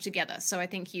will work together. So I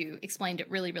think you explained it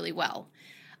really, really well.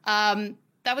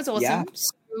 That was awesome. Yeah.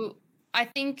 So I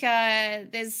think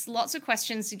there's lots of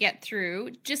questions to get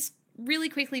through. Just really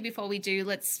quickly before we do,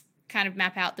 let's kind of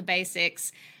map out the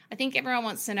basics. I think everyone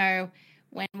wants to know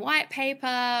when white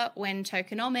paper, when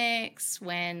tokenomics,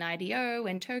 when IDO,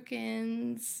 when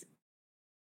tokens.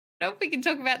 I don't know if we can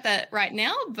talk about that right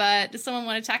now, but does someone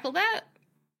want to tackle that?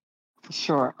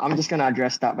 Sure. I'm just going to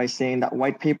address that by saying that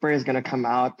white paper is going to come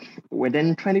out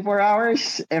within 24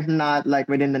 hours, if not like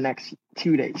within the next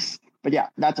 2 days. But yeah,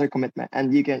 that's our commitment.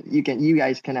 And you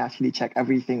guys can actually check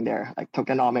everything there, like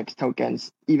tokenomics,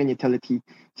 tokens, even utility.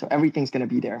 So everything's going to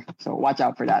be there. So watch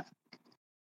out for that.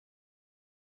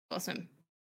 Awesome.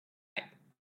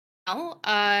 Well,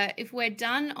 if we're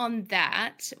done on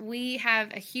that, we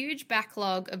have a huge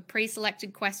backlog of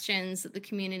pre-selected questions that the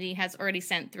community has already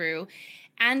sent through,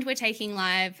 and we're taking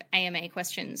live AMA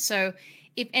questions. So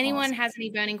if anyone has any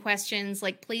burning questions,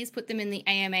 please put them in the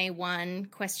AMA 1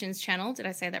 questions channel. Did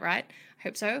I say that right? I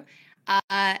hope so.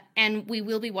 And we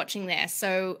will be watching there.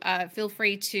 So feel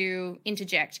free to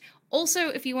interject. Also,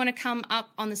 if you want to come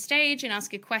up on the stage and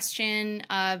ask a question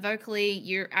vocally,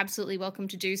 you're absolutely welcome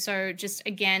to do so. Just,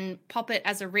 again, pop it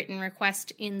as a written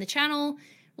request in the channel.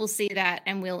 We'll see that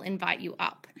and we'll invite you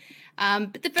up.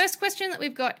 But the first question that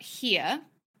we've got here,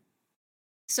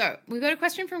 so we've got a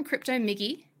question from Crypto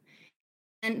Miggy,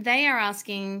 and they are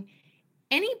asking,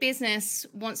 any business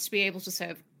wants to be able to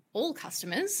serve all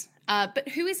customers, but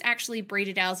who is actually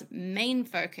BreederDAO's main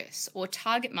focus or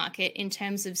target market in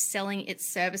terms of selling its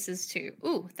services to?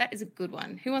 Ooh, that is a good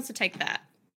one. Who wants to take that?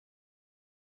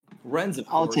 Renz, of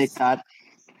I'll course. take that.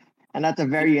 And that's a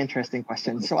very interesting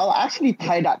question. So I'll actually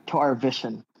tie that to our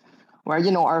vision.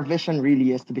 where our vision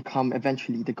really is to become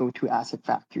eventually the go-to asset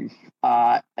factory.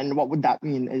 And what would that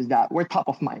mean is that we're top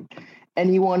of mind.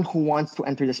 Anyone who wants to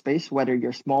enter the space, whether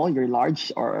you're small, you're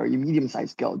large, or you're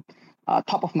medium-sized guild,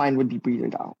 top of mind would be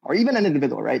BreederDAO, or even an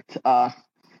individual, right?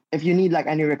 If you need like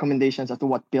any recommendations as to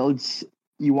what builds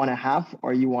you want to have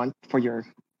or you want for your,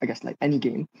 I guess, like any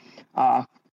game,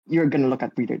 you're gonna look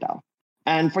at BreederDAO.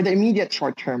 And for the immediate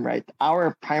short term, right,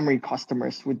 our primary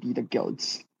customers would be the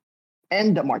guilds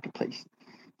and the marketplace.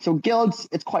 So guilds,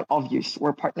 it's quite obvious.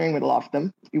 We're partnering with a lot of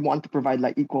them. We want to provide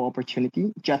like equal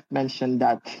opportunity. Jeth mentioned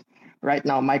that right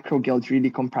now micro guilds really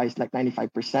comprise like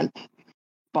 95%,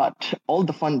 but all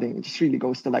the funding just really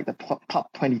goes to like the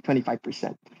top 20,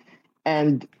 25%.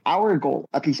 And our goal,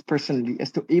 at least personally,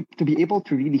 is to be able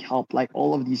to really help like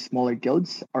all of these smaller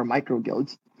guilds or micro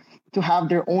guilds to have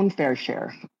their own fair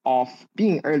share of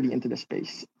being early into the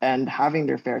space and having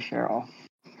their fair share of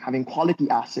having quality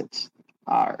assets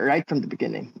right from the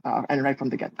beginning and right from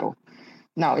the get-go.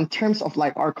 Now, in terms of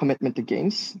like our commitment to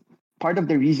games, part of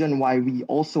the reason why we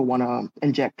also want to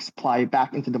inject supply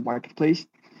back into the marketplace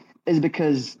is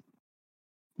because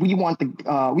we want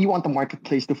the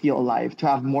marketplace to feel alive, to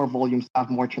have more volumes, to have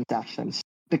more transactions.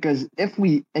 Because if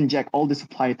we inject all the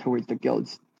supply towards the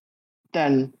guilds,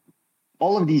 then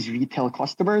all of these retail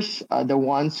customers, the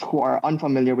ones who are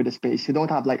unfamiliar with the space, who don't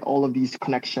have like all of these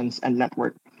connections and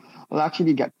network, will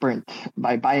actually get burnt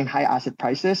by buying high asset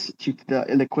prices due to the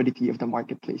illiquidity of the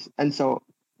marketplace. And so,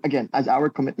 again, as our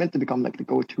commitment to become like the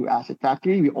go-to asset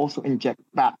factory, we also inject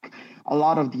back a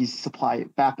lot of these supply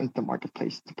back into the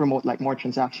marketplace to promote like more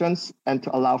transactions and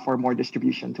to allow for more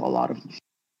distribution to a lot of these.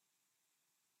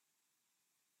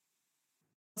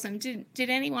 Awesome. Did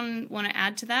anyone want to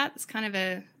add to that? It's kind of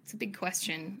it's a big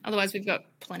question. Otherwise, we've got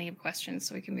plenty of questions,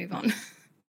 so we can move on.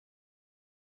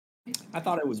 I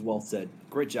thought it was well said.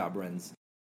 Great job, Renz.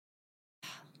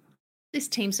 This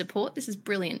team support, this is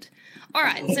brilliant. All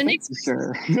right, so next.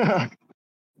 Sure. Yeah,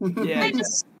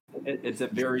 it's a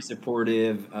very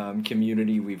supportive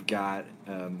community we've got,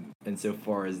 and so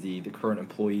far as the current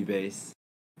employee base.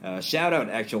 Shout out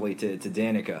actually to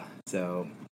Danica. So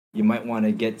you might want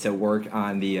to get to work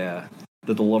on the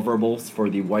deliverables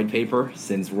for the white paper,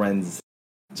 since Renz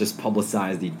just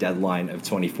publicized the deadline of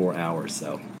 24 hours.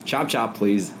 So chop,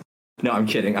 please. No, I'm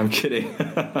kidding.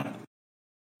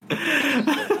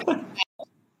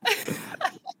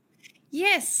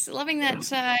 Yes, loving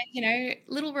that,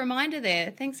 little reminder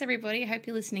there. Thanks, everybody. I hope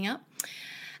you're listening up.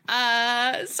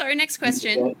 So next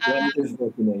question.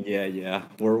 Yeah.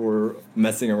 We're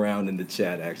messing around in the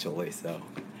chat, actually, so.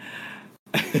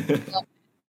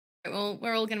 Well,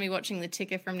 we're all going to be watching the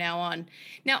ticker from now on.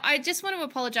 Now, I just want to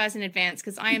apologize in advance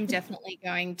because I am definitely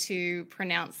going to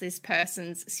pronounce this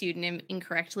person's pseudonym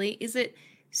incorrectly. Is it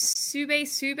Sube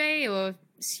or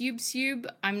Sube?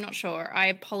 I'm not sure. I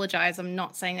apologize. I'm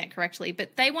not saying that correctly.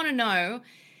 But they want to know,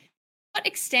 what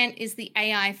extent is the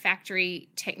AI factory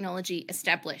technology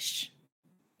established?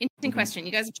 Interesting question.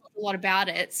 You guys have talked a lot about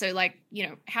it. So,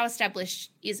 how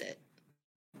established is it?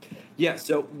 Yeah,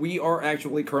 so we are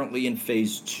actually currently in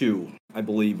phase 2, I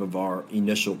believe, of our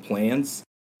initial plans.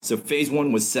 So phase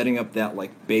 1 was setting up that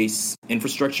base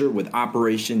infrastructure with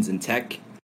operations and tech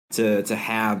to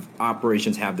have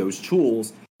operations have those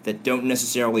tools that don't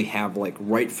necessarily have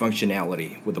right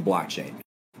functionality with the blockchain,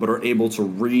 but are able to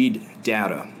read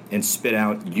data and spit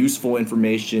out useful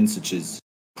information such as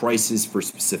prices for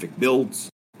specific builds,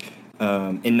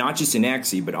 and not just in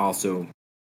Axie, but also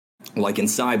like in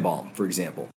Sideball, for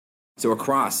example. So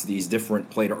across these different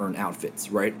play-to-earn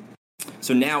outfits, right?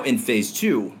 So now in phase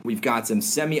 2, we've got some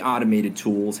semi-automated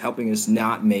tools helping us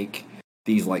not make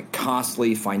these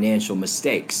costly financial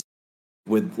mistakes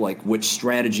with which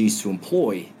strategies to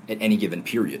employ at any given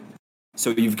period.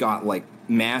 So you've got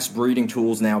mass breeding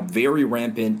tools now very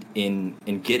rampant in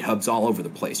GitHubs all over the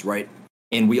place, right?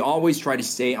 And we always try to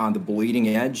stay on the bleeding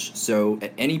edge. So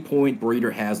at any point,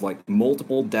 Breeder has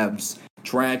multiple devs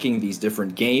tracking these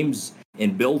different games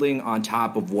and building on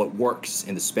top of what works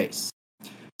in the space.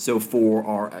 So for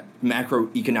our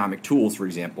macroeconomic tools, for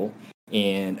example,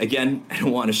 and again, I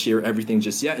don't want to share everything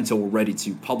just yet until we're ready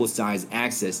to publicize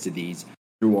access to these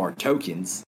through our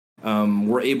tokens,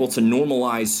 we're able to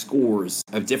normalize scores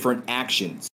of different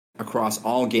actions across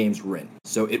all games we're in.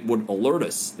 So it would alert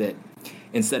us that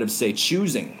instead of, say,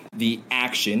 choosing the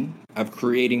action of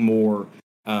creating more,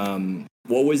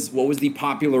 what was the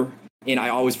popular, and I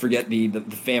always forget the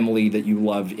family that you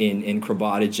love in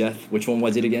Krabata, Jeth. Which one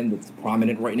was it again that's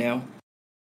prominent right now?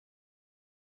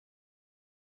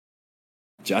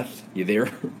 Jeth, you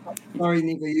there? Sorry,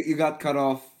 Nico, you got cut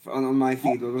off on my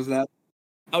feed. What was that?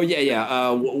 Oh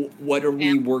yeah. What are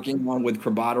we working on with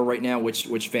Krabata right now?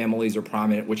 Which families are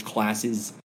prominent? Which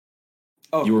classes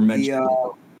you were mentioning?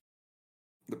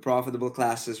 The profitable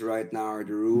classes right now are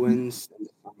the ruins and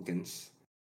the pumpkins.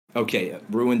 Okay,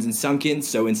 ruins and sunken.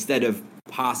 So instead of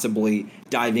possibly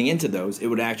diving into those, it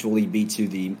would actually be to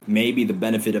the maybe the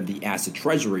benefit of the asset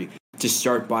treasury to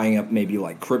start buying up maybe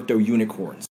like crypto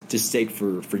unicorns to stake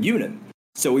for Unum.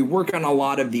 So we work on a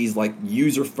lot of these like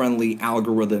user friendly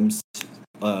algorithms,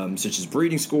 such as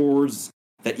breeding scores,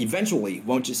 that eventually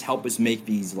won't just help us make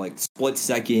these like split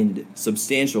second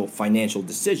substantial financial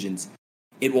decisions.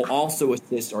 It will also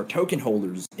assist our token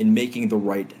holders in making the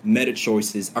right meta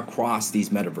choices across these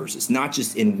metaverses, not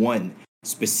just in one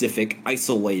specific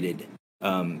isolated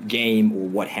game or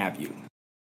what have you.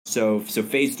 So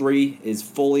phase 3 is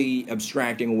fully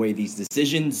abstracting away these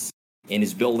decisions and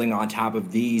is building on top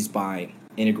of these by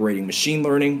integrating machine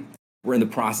learning. We're in the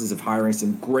process of hiring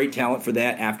some great talent for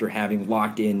that after having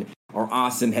locked in our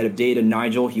awesome head of data,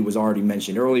 Nigel. He was already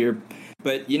mentioned earlier.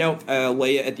 But,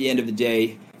 Leah, at the end of the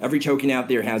day, every token out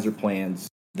there has their plans,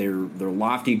 their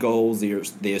lofty goals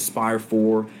they aspire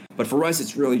for. But for us,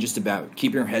 it's really just about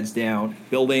keeping our heads down,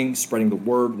 building, spreading the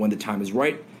word when the time is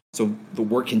right. So the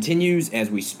work continues as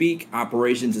we speak.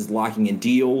 Operations is locking in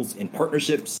deals and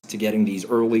partnerships to getting these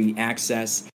early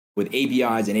access with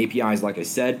APIs, like I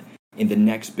said, in the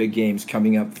next big games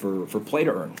coming up for play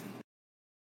to earn.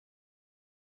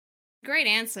 Great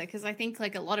answer, because I think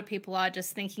like a lot of people are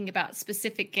just thinking about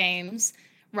specific games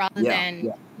rather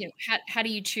than how do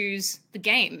you choose the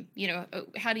game?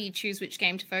 How do you choose which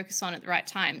game to focus on at the right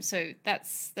time? So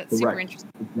that's super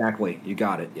interesting. Exactly, you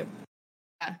got it. Yep.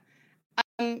 Yeah.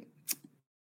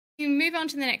 You move on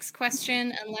to the next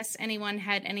question, unless anyone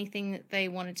had anything that they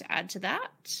wanted to add to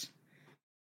that.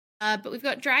 But we've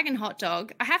got Dragon Hot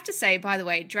Dog. I have to say, by the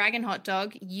way, Dragon Hot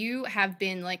Dog, you have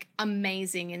been like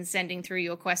amazing in sending through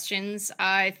your questions.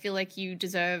 I feel like you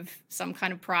deserve some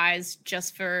kind of prize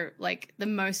just for like the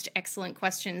most excellent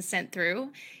questions sent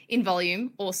through in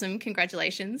volume. Awesome.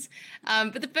 Congratulations.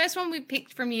 But the first one we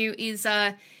picked from you is,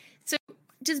 so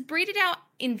does BreederDAO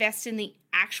invest in the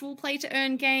actual play to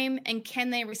earn game, and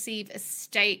can they receive a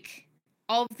stake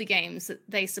of the games that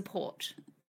they support?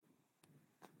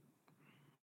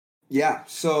 Yeah,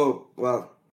 so,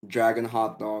 well, Dragon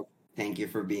Hot Dog, thank you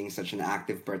for being such an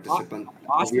active participant.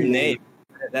 Awesome name.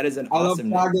 That is an awesome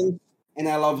name. I love dragons and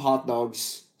I love hot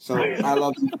dogs. So I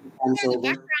love you. The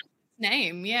background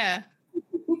name, yeah.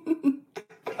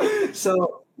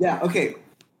 So, yeah, okay.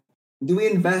 Do we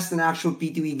invest in actual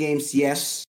P2E games?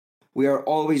 Yes. We are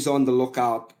always on the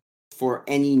lookout for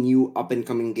any new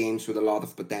up-and-coming games with a lot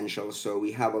of potential. So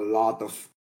we have a lot of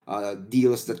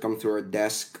deals that come through our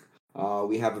desk.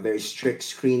 We have a very strict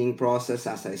screening process,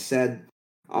 as I said.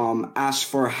 As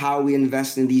for how we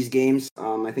invest in these games,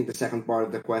 I think the second part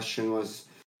of the question was,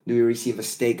 do we receive a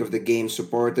stake of the game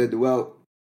supported? Well,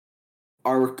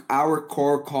 our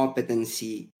core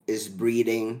competency is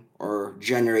breeding or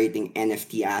generating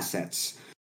NFT assets.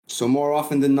 So more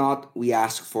often than not, we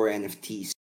ask for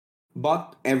NFTs.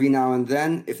 But every now and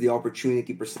then, if the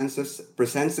opportunity presents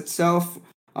itself,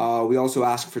 we also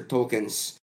ask for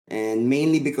tokens. And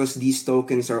mainly because these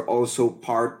tokens are also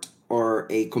part or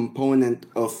a component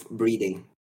of breeding.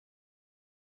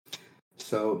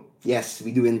 So yes,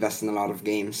 we do invest in a lot of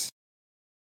games.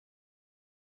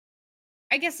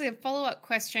 I guess a follow-up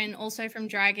question also from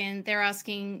Dragon, they're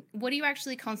asking, what do you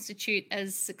actually constitute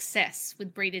as success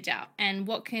with BreederDAO, and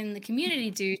what can the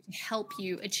community do to help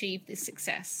you achieve this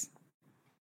success?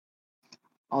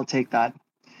 I'll take that.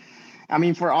 I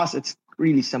mean, for us, it's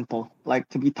really simple, like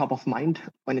to be top of mind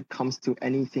when it comes to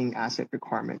anything asset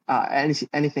requirement,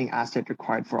 anything asset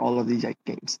required for all of these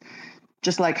games.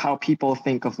 Just like how people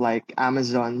think of like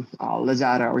Amazon,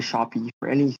 Lazada, or Shopee for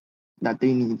any that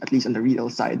they need, at least on the retail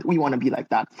side, we want to be like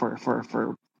that for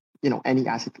any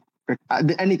asset,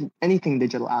 anything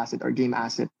digital asset or game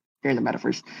asset here in the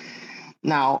metaverse.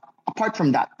 Now, apart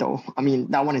from that, though, I mean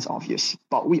that one is obvious,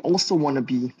 but we also want to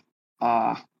be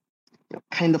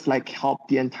kind of like help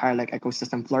the entire like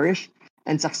ecosystem flourish.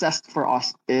 And success for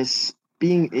us is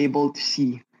being able to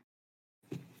see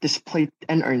this play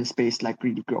and earn space like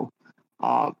really grow.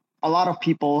 A lot of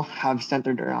people have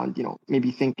centered around,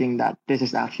 maybe thinking that this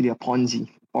is actually a Ponzi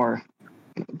or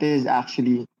this is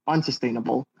actually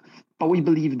unsustainable. But we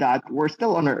believe that we're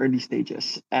still on our early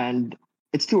stages and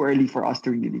it's too early for us to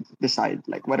really decide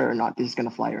like whether or not this is going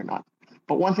to fly or not.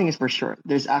 But one thing is for sure,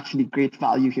 there's actually great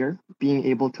value here. Being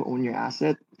able to own your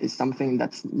asset is something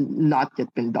that's not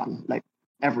yet been done,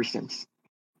 ever since.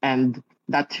 And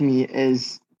that to me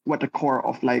is what the core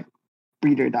of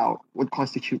BreederDAO would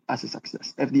constitute as a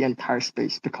success if the entire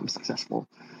space becomes successful.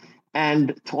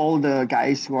 And to all the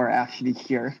guys who are actually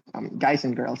here, guys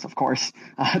and girls, of course,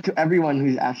 to everyone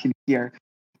who's actually here,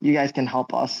 you guys can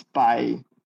help us by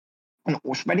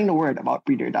spreading the word about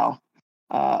BreederDAO.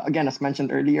 Again, as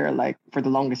mentioned earlier, like for the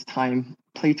longest time,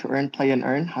 play to earn, play and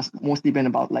earn has mostly been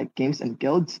about like games and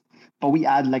guilds, but we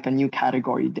add like a new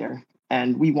category there.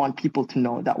 And we want people to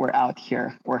know that we're out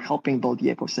here, we're helping build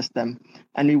the ecosystem,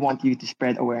 and we want you to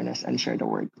spread awareness and share the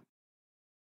word.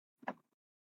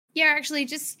 Yeah, actually,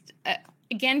 just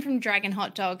again from Dragon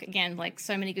Hot Dog, again, like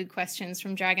so many good questions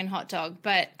from Dragon Hot Dog,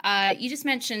 but you just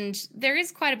mentioned there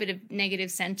is quite a bit of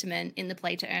negative sentiment in the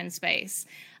play to earn space,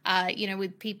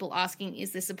 with people asking,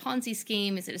 is this a Ponzi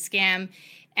scheme? Is it a scam?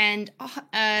 And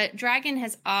Dragon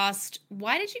has asked,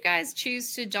 why did you guys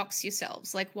choose to dox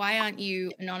yourselves? Like, why aren't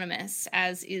you anonymous,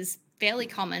 as is fairly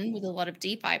common with a lot of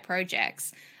DeFi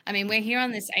projects? I mean, we're here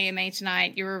on this AMA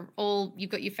tonight. You've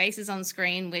got your faces on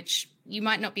screen, which you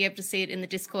might not be able to see it in the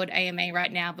Discord AMA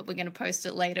right now, but we're going to post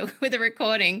it later with a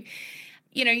recording.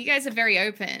 You guys are very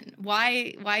open.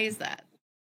 Why is that?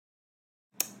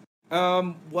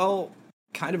 Well,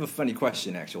 kind of a funny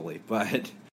question, actually,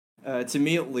 but to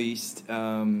me at least,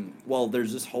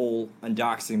 there's this whole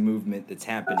undoxing movement that's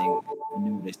happening. I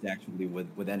noticed actually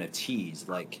with NFTs.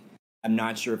 Like, I'm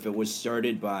not sure if it was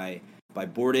started by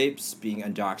Bored Apes being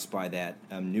undoxed by that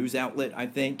news outlet, I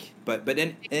think. But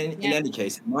in any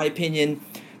case, in my opinion,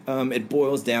 it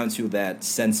boils down to that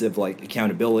sense of like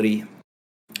accountability,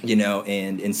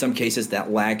 and in some cases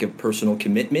that lack of personal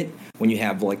commitment when you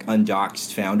have like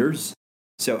undoxed founders.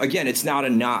 So again, it's not a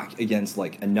knock against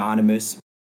like Anonymous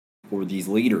or these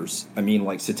leaders. I mean,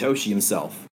 like Satoshi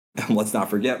himself, let's not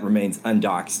forget, remains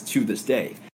undoxed to this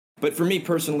day. But for me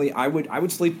personally, I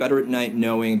would sleep better at night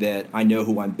knowing that I know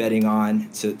who I'm betting on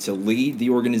to lead the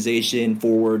organization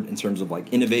forward in terms of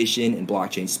like innovation in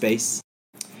blockchain space.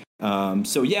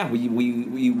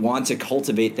 We want to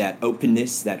cultivate that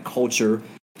openness, that culture,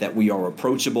 that we are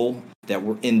approachable, that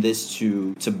we're in this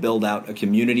to build out a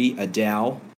community, a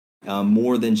DAO,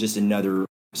 more than just another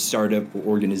startup or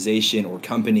organization or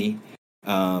company.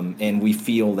 And we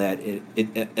feel that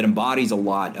it embodies a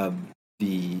lot of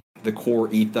the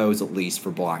core ethos, at least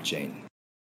for blockchain.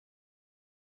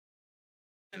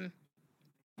 Did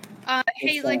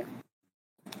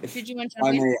you want to? If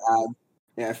I may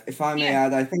add, if I may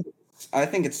add, I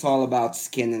think it's all about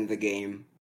skin in the game,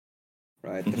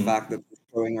 right? Mm-hmm. The fact that we're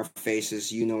showing our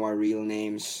faces, our real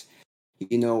names,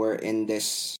 we're in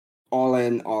this all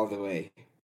in, all the way.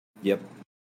 Yep.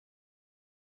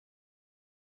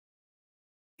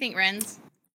 I think Renz.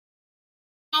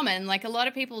 Common, like a lot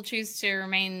of people choose to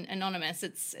remain anonymous.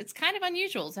 It's kind of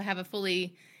unusual to have a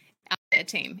fully out there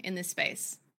team in this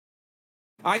space.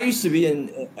 I used to be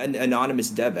an anonymous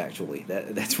dev, actually.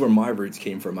 That's where my roots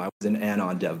came from. I was an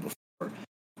anon dev before,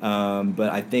 but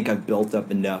I think I've built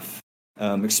up enough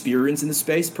experience in the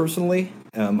space personally.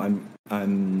 I'm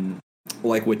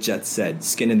like what Jeth said,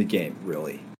 skin in the game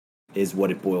really is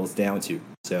what it boils down to.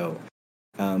 So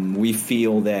we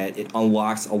feel that it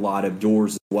unlocks a lot of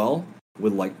doors as well,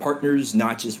 with like partners,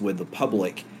 not just with the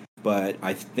public, but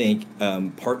I think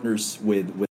partners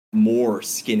with more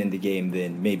skin in the game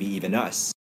than maybe even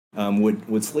us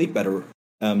would sleep better,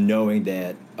 knowing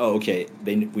that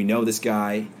we know this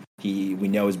guy, we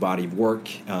know his body of work,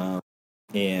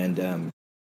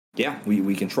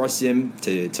 we can trust him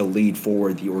to lead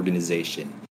forward the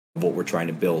organization of what we're trying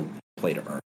to build, play to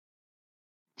earn.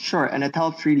 Sure, and it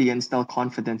helps really instill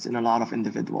confidence in a lot of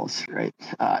individuals, right?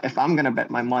 If I'm going to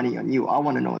bet my money on you, I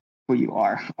want to know who you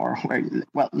are or where you live.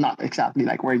 Well, not exactly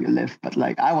like where you live, but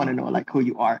like I want to know like who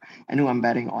you are and who I'm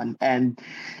betting on. And,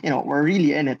 we're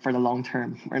really in it for the long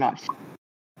term. We're not,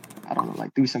 I don't know,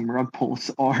 like do some rug pulls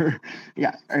or,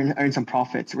 earn some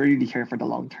profits. We're really here for the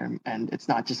long term. And it's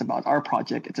not just about our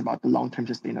project. It's about the long-term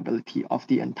sustainability of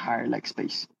the entire like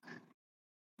space.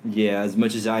 Yeah, as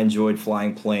much as I enjoyed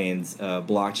flying planes,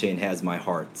 blockchain has my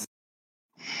heart.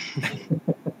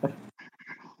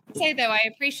 Say though, I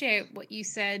appreciate what you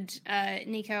said,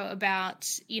 Nico, about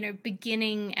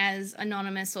beginning as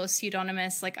anonymous or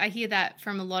pseudonymous. Like I hear that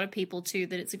from a lot of people too,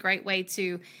 that it's a great way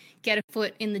to get a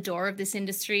foot in the door of this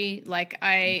industry. Like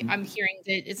I'm hearing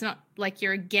that it's not like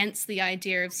you're against the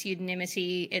idea of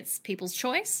pseudonymity; it's people's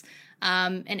choice,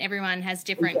 and everyone has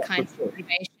different kinds of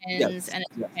motivations, and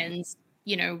it depends.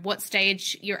 What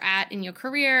stage you're at in your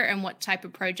career and what type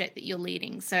of project that you're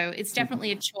leading. So it's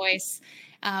definitely a choice,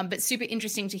 but super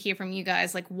interesting to hear from you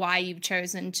guys, like why you've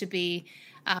chosen to be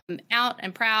out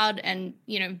and proud and,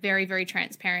 very, very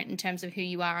transparent in terms of who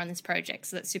you are on this project.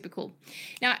 So that's super cool.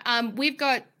 Now, we've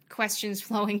got questions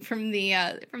flowing from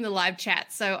the live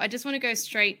chat. So I just want to go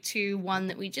straight to one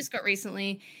that we just got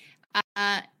recently.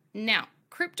 Now,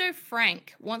 Crypto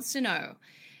Frank wants to know,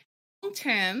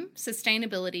 long-term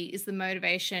sustainability is the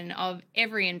motivation of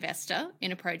every investor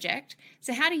in a project.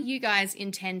 So how do you guys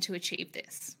intend to achieve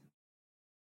this?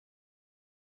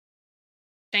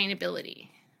 Sustainability.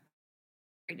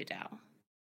 BreederDAO.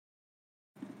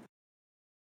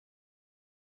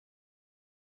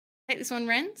 Take this one,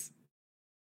 Renz.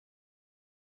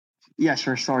 Yeah,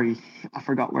 sure. Sorry, I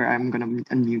forgot where I'm gonna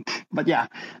unmute. But yeah,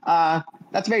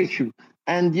 that's very true.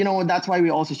 And that's why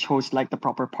we also chose like the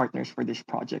proper partners for this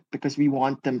project, because we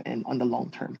want them in on the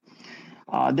long term.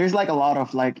 There's like a lot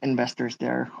of like investors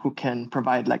there who can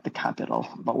provide like the capital.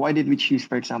 But why did we choose,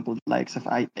 for example, the likes of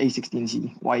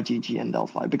A16Z, YGG, and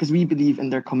Delphi? Because we believe in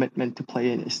their commitment to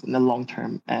play this in the long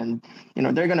term, and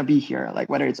they're gonna be here, like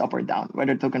whether it's up or down,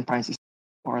 whether token price is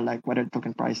or like whether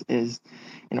token price is,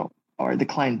 or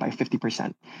declined by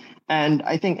 50%. And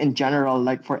I think in general,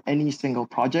 like for any single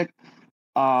project,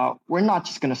 we're not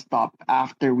just gonna stop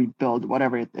after we build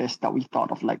whatever it is that we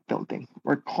thought of like building.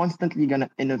 We're constantly gonna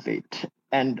innovate.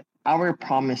 And our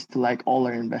promise to like all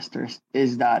our investors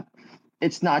is that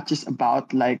it's not just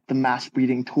about like the mass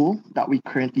breeding tool that we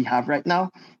currently have right now.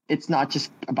 It's not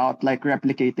just about like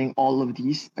replicating all of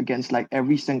these against like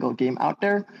every single game out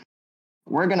there.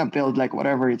 We're gonna build like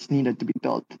whatever it's needed to be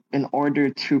built in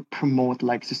order to promote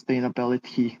like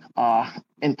sustainability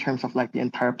in terms of like the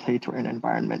entire play to earn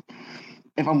environment.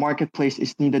 If a marketplace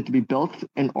is needed to be built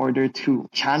in order to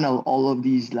channel all of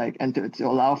these like and to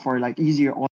allow for like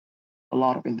easier on a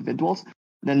lot of individuals,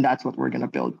 then that's what we're gonna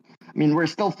build. I mean, we're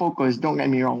still focused, don't get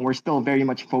me wrong, we're still very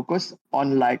much focused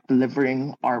on like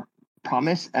delivering our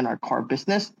promise and our core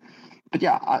business. But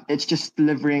yeah, it's just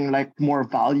delivering like more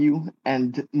value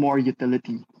and more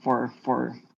utility for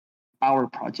our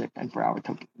project and for our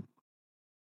token.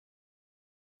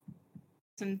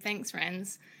 Awesome. Thanks,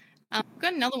 Renz. We've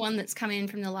got another one that's come in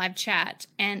from the live chat.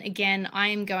 And again, I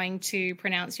am going to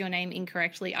pronounce your name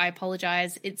incorrectly. I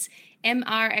apologize. It's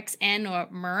MRXN or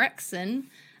Mrxn.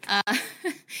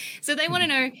 So they want to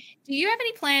know, do you have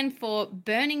any plan for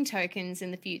burning tokens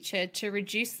in the future to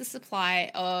reduce the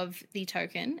supply of the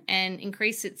token and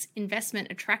increase its investment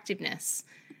attractiveness?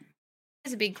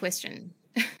 That's a big question.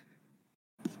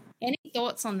 Any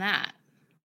thoughts on that?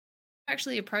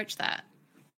 Actually approach that.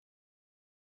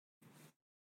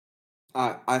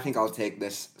 I think I'll take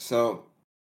this. So,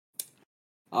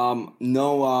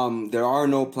 no, there are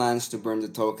no plans to burn the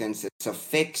tokens. It's a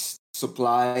fixed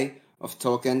supply of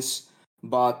tokens,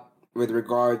 but with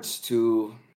regards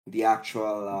to the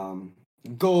actual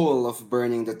goal of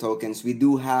burning the tokens, we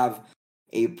do have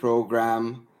a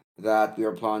program that we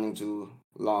are planning to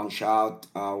launch out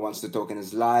once the token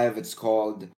is live. It's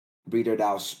called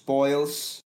BreederDAO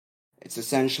Spoils. It's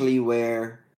essentially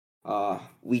where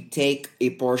we take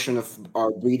a portion of our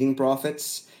breeding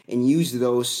profits and use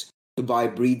those to buy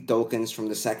breed tokens from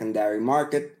the secondary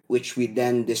market, which we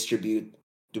then distribute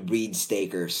to breed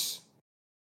stakers.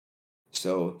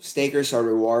 So stakers are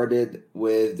rewarded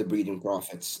with the breeding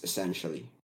profits, essentially.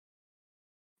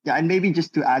 Yeah, and maybe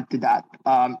just to add to that,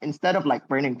 instead of like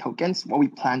burning tokens, what we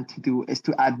plan to do is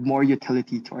to add more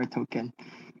utility to our token.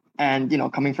 And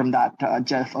coming from that,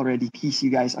 Jeth already teased you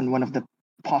guys on one of the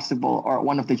possible or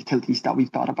one of the utilities that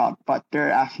we've thought about. But there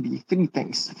are actually three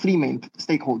main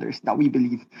stakeholders that we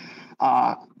believe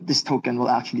this token will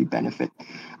actually benefit.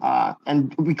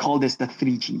 And we call this the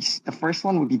 3Gs. The first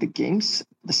one would be the games,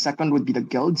 the second would be the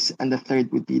guilds, and the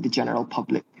third would be the general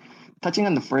public. Touching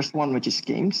on the first one, which is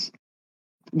games,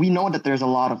 we know that there's a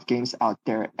lot of games out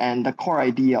there, and the core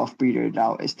idea of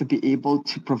BreederDAO is to be able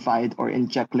to provide or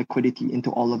inject liquidity into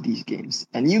all of these games.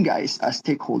 And you guys, as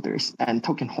stakeholders and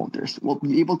token holders, will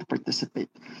be able to participate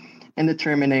in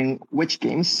determining which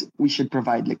games we should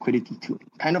provide liquidity to.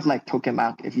 Kind of like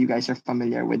Tokemak, if you guys are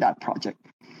familiar with that project.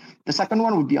 The second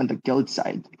one would be on the guild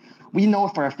side. We know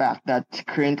for a fact that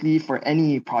currently for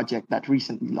any project that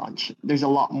recently launched, there's a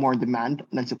lot more demand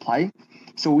than supply.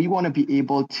 So we want to be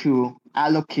able to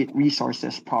allocate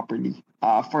resources properly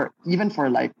for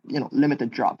like,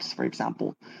 limited drops, for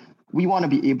example. We want to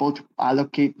be able to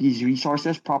allocate these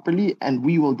resources properly, and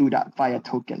we will do that via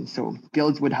tokens. So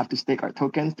guilds would have to stake our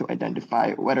tokens to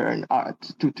identify whether or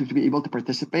not to be able to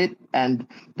participate, and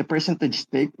the percentage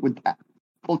stake would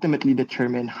ultimately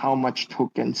determine how much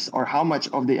tokens or how much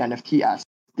of the NFT assets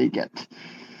they get.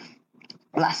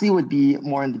 Lastly would be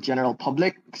more in the general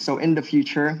public. So in the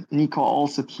future, Nico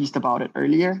also teased about it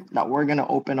earlier, that we're going to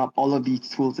open up all of these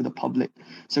tools to the public.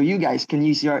 So you guys can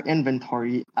use your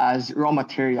inventory as raw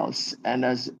materials and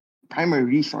as primary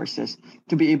resources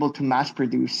to be able to mass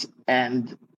produce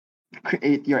and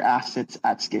create your assets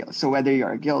at scale. So whether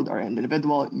you're a guild or an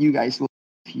individual, you guys will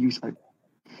use our.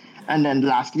 And then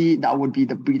lastly, that would be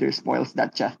the breeder spoils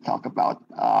that Jeth talked about.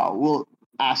 We'll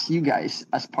ask you guys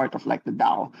as part of like the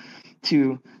DAO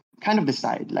to kind of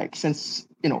decide, like, since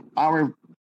we're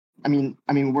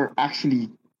actually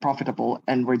profitable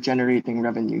and we're generating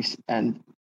revenues, and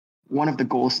one of the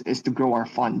goals is to grow our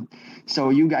fund. So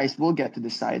you guys will get to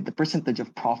decide the percentage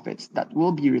of profits that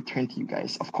will be returned to you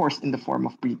guys, of course, in the form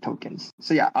of breed tokens.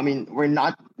 So yeah, we're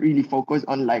not really focused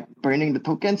on like burning the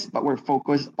tokens, but we're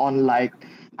focused on like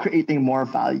creating more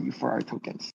value for our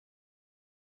tokens.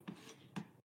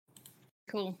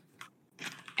 Cool.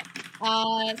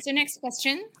 So next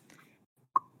question.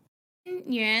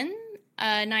 Yuan,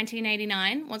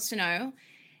 1989, wants to know,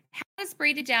 how does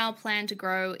BreederDAO plan to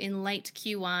grow in late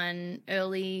Q1,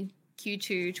 early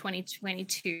Q2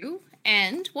 2022?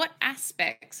 And what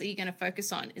aspects are you going to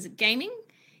focus on? Is it gaming,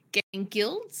 getting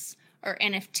guilds, or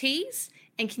NFTs?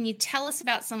 And can you tell us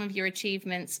about some of your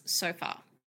achievements so far?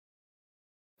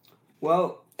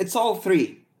 Well, it's all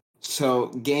three. So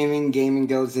gaming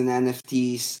guilds, and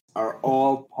NFTs are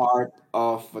all part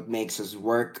of what makes us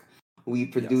work. We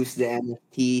produce the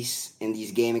NFTs in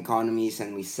these game economies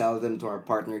and we sell them to our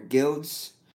partner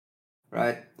guilds,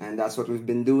 right? And that's what we've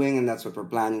been doing, and that's what we're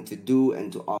planning to do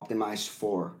and to optimize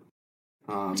for.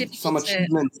 Some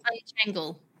achievements.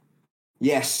 Untangle.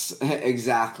 Yes,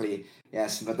 exactly.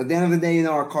 Yes, but at the end of the day,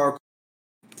 our core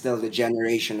is still the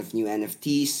generation of new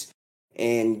NFTs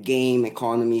and game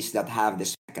economies that have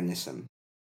this mechanism,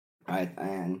 right?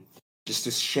 And just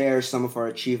to share some of our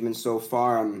achievements so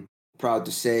far, I'm proud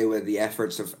to say, with the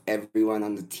efforts of everyone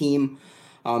on the team,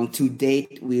 to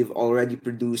date, we've already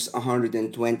produced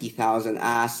 120,000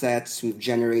 assets. We've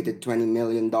generated $20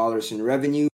 million in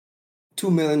revenue, 2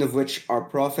 million of which are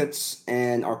profits,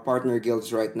 and our partner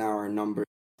guilds right now are number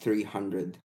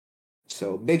 300.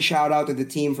 So big shout out to the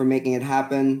team for making it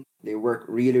happen. They work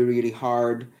really, really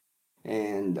hard,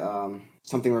 and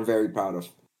something we're very proud of.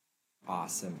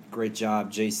 Awesome. Great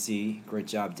job, JC. Great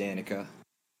job, Danica.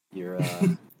 Your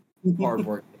hard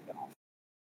work.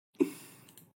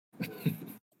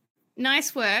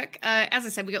 Nice work. As I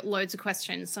said, we got loads of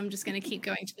questions, so I'm just going to keep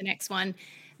going to the next one.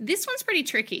 This one's pretty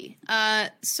tricky.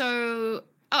 Crypto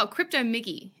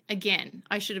Miggy, again,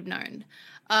 I should have known.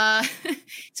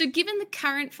 So given the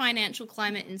current financial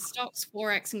climate in stocks,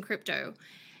 Forex, and crypto,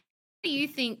 how do you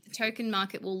think the token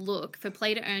market will look for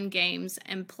play-to-earn games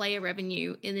and player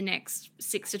revenue in the next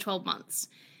 6 to 12 months?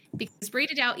 Because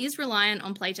BreederDAO is reliant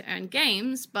on play-to-earn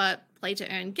games, but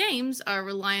play-to-earn games are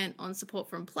reliant on support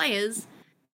from players.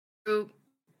 So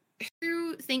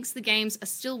who thinks the games are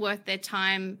still worth their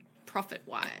time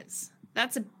profit-wise?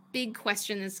 That's a big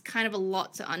question. There's kind of a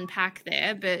lot to unpack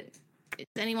there, but is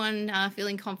anyone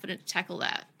feeling confident to tackle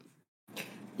that?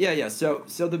 Yeah. So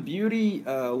the beauty,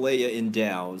 Leah, in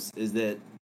DAOs is that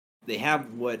they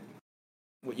have what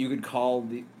you could call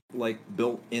the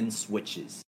built-in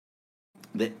switches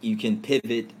that you can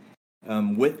pivot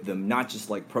with them, not just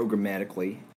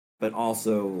programmatically, but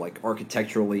also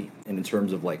architecturally and in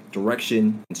terms of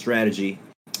direction and strategy.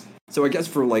 So I guess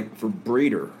for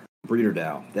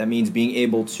BreederDAO, that means being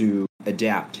able to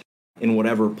adapt in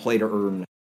whatever play to earn,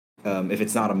 if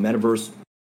it's not a metaverse,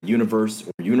 universe,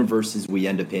 or universes we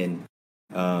end up in.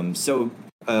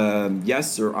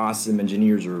 Yes, our awesome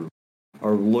engineers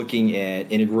are looking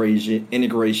at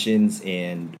integrations,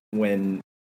 and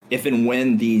if and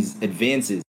when these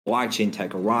advances blockchain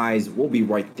tech arise, we'll be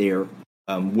right there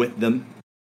with them.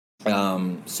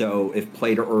 So if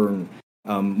play to earn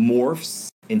morphs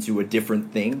into a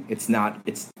different thing, it's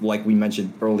like we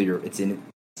mentioned earlier, it's in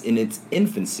its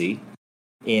infancy,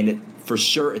 and for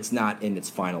sure it's not in its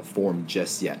final form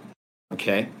just yet.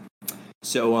 Okay,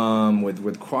 so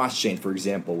with cross-chain, for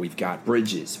example, we've got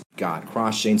bridges, we've got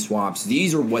cross-chain swaps.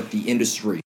 These are what the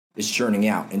industry is churning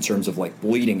out in terms of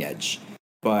bleeding edge.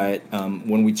 But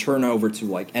when we turn over to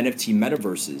NFT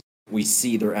metaverses, we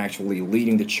see they're actually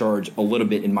leading the charge a little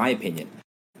bit, in my opinion,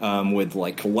 with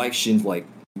collections like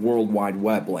World Wide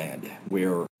Web Land,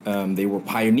 where they were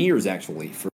pioneers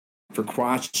actually for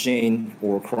cross-chain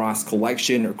or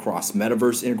cross-collection or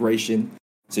cross-metaverse integration.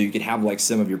 So you could have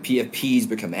some of your PFPs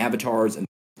become avatars in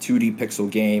a 2D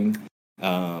pixel game,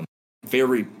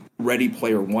 very Ready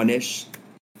Player One-ish.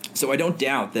 So I don't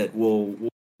doubt that we'll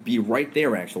be right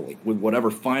there actually with whatever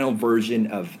final version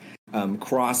of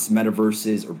cross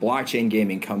metaverses or blockchain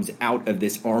gaming comes out of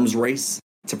this arms race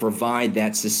to provide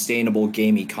that sustainable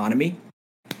game economy.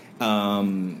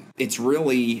 It's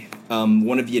really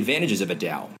one of the advantages of a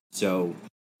DAO. So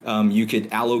You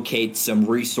could allocate some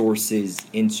resources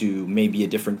into maybe a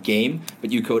different game,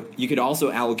 but you could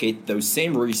also allocate those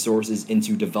same resources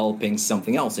into developing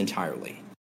something else entirely.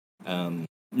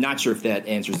 Not sure if that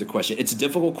answers the question. It's a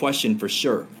difficult question for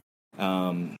sure,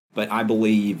 but I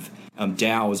believe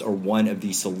DAOs are one of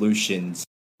the solutions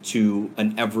to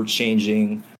an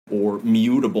ever-changing or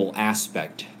mutable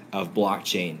aspect of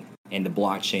blockchain and the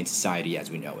blockchain society as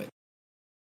we know it.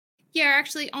 Yeah,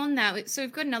 actually on that, so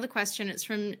we've got another question. It's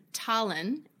from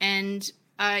Talon, and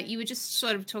you were just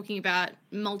sort of talking about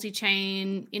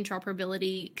multi-chain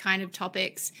interoperability kind of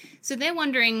topics. So they're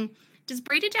wondering, does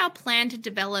BreederDAO plan to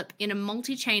develop in a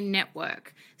multi-chain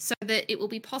network so that it will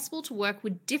be possible to work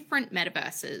with different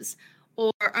metaverses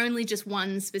or only just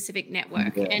one specific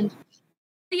network? Yeah. And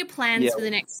what are your plans for the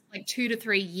next 2 to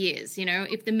 3 years?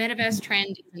 If the metaverse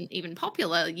trend isn't even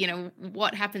popular,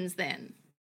 what happens then?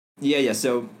 Yeah.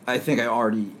 So I think I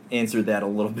already answered that a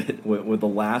little bit with the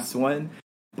last one,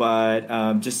 but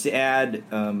just to add,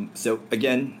 so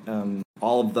again,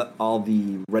 all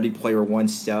the Ready Player One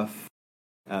stuff,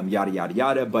 yada yada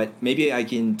yada. But maybe I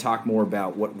can talk more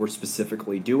about what we're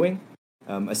specifically doing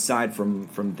aside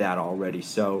from that already.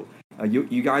 So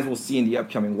you guys will see in the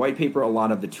upcoming white paper a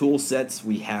lot of the tool sets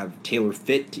we have tailor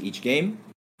fit to each game,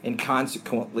 and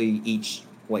consequently each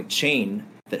chain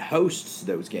that hosts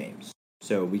those games.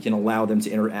 So we can allow them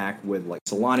to interact with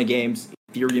Solana games,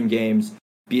 Ethereum games,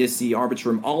 BSC,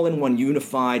 Arbitrum, all in one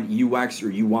unified UX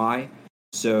or UI.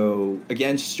 So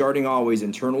again, starting always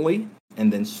internally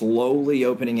and then slowly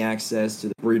opening access to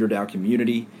the BreederDAO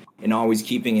community and always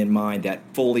keeping in mind that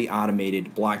fully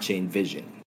automated blockchain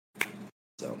vision.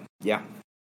 So, yeah.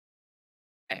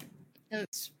 Okay.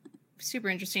 That's super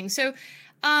interesting. So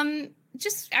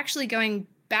just actually going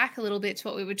back a little bit to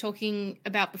what we were talking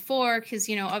about before, because,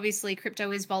 obviously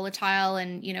crypto is volatile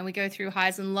and, we go through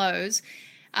highs and lows.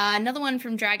 Another one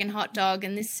from Dragon Hot Dog,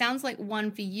 and this sounds like one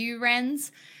for you,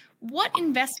 Renz. What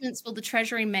investments will the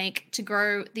Treasury make to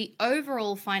grow the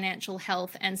overall financial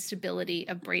health and stability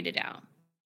of BreederDAO?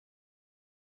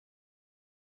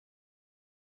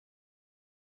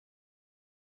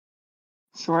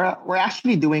 So we're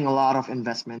actually doing a lot of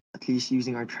investment, at least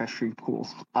using our treasury pool.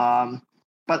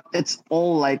 But it's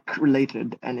all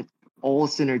related, and it all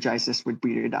synergizes with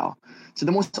BreederDAO. So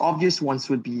the most obvious ones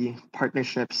would be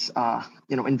partnerships,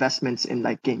 investments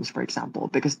in games, for example,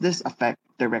 because this affect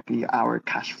directly our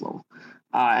cash flow.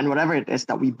 And whatever it is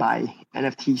that we buy,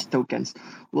 NFTs, tokens,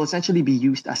 will essentially be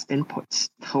used as inputs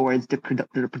towards the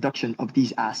production of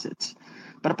these assets.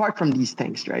 But apart from these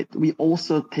things, right, we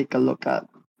also take a look at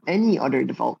any other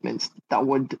developments that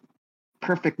would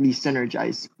perfectly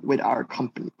synergize with our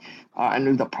company and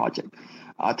with the project.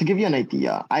 To give you an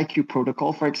idea, IQ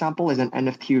Protocol, for example, is an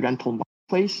NFT rental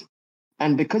marketplace.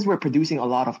 And because we're producing a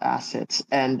lot of assets,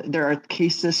 and there are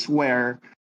cases where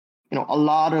a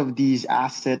lot of these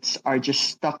assets are just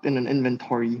stuck in an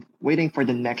inventory waiting for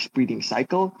the next breeding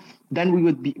cycle, then we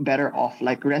would be better off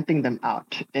renting them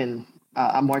out in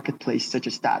a marketplace such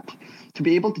as that to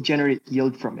be able to generate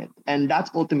yield from it. And that's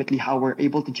ultimately how we're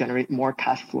able to generate more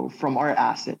cash flow from our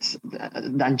assets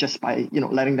than just by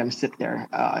letting them sit there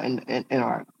in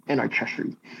our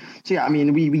treasury. So yeah, I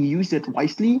mean, we use it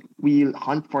wisely. We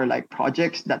hunt for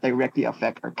projects that directly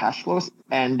affect our cash flows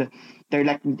and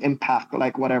directly impact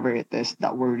whatever it is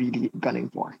that we're really gunning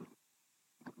for.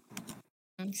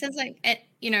 Sounds like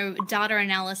data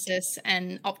analysis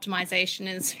and optimization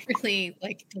is really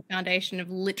the foundation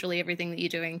of literally everything that you're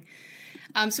doing.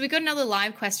 So we got another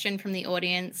live question from the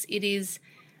audience. It is,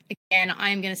 again,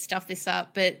 I'm going to stuff this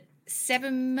up, but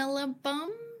Seven Mellibum.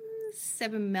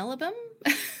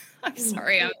 I'm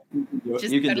sorry, I'm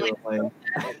just you can totally do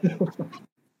it.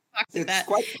 It's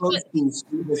quite close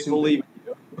to Believe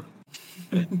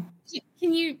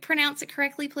Can you pronounce it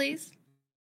correctly, please?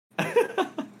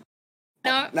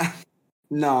 No.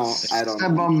 No, I don't.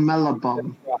 Sebum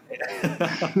Mellibum.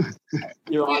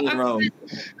 You're on your own.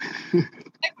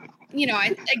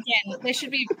 Again, there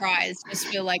should be a prize just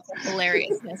for the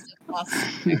hilariousness of us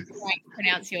trying to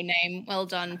pronounce your name. Well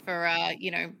done for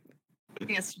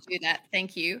getting us to do that.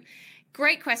 Thank you.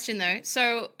 Great question though.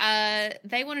 So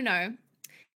they want to know,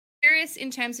 curious in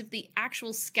terms of the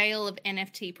actual scale of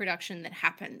NFT production that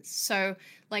happens. So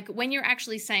when you're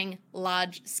actually saying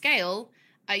large scale,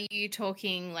 are you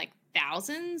talking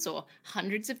thousands or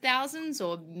hundreds of thousands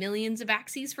or millions of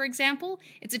axes, for example?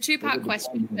 It's a two-part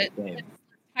question, but let's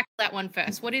tackle that one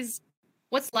first.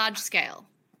 What's large scale?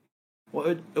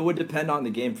 Well, it would depend on the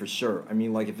game for sure. I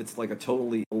mean, if it's a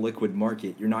totally liquid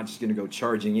market, you're not just going to go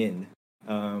charging in.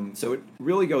 So it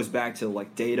really goes back to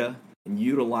data and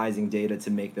utilizing data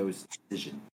to make those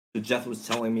decisions. So Jeth was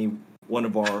telling me one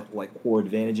of our like core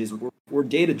advantages. We're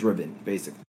data driven,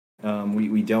 basically.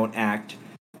 We don't act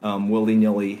willy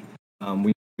nilly.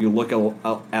 We look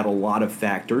at a lot of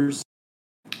factors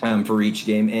for each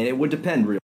game, and it would depend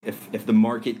really if the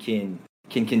market can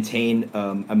contain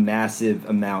a massive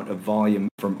amount of volume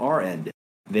from our end,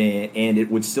 then and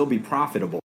it would still be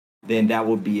profitable. Then that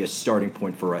would be a starting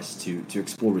point for us to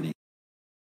explore these.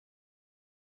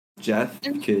 Jeth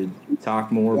could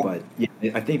talk more, but yeah,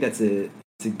 I think it's a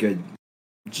good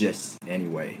gist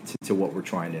anyway to what we're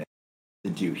trying to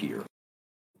do here.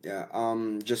 Yeah.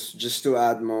 Just to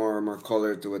add more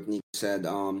color to what Nico said.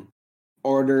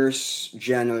 Orders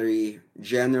generally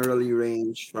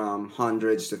range from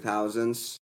hundreds to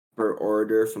thousands per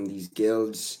order from these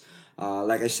guilds.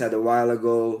 Like I said a while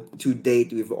ago, to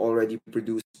date we've already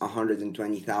produced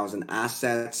 120,000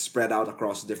 assets spread out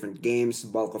across different games,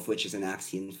 bulk of which is in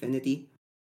Axie Infinity.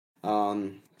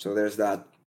 So there's that.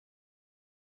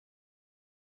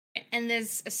 And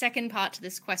there's a second part to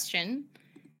this question.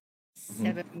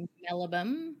 Seven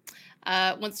Melabum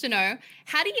wants to know,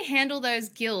 how do you handle those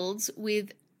guilds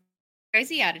with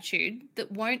crazy attitude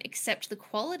that won't accept the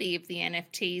quality of the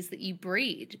NFTs that you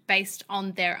breed based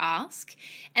on their ask?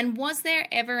 And was there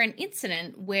ever an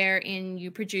incident wherein you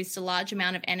produced a large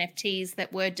amount of NFTs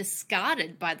that were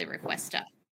discarded by the requester?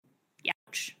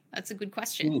 Ouch. That's a good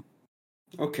question.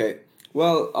 Okay.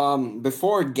 Well,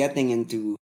 before getting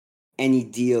into any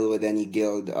deal with any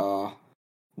guild,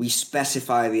 we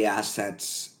specify the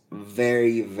assets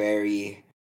very, very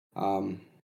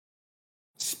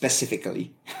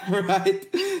specifically, right?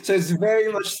 So it's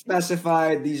very much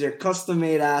specified. These are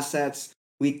custom-made assets.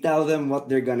 We tell them what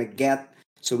they're gonna get.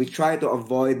 So we try to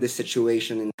avoid the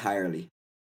situation entirely,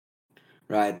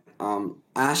 right?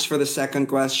 As for the second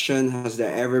question, has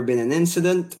there ever been an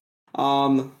incident?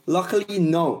 Luckily,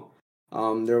 no.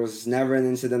 There was never an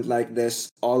incident like this.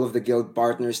 All of the guild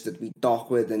partners that we talk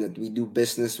with and that we do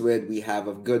business with, we have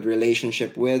a good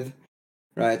relationship with,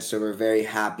 right? So we're very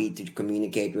happy to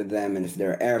communicate with them, and if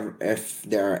there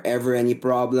are ever any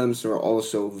problems, we're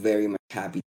also very much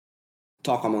happy to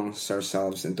talk amongst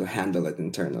ourselves and to handle it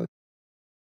internally.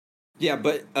 Yeah,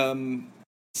 but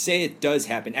say it does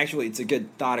happen. Actually, it's a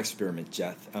good thought experiment,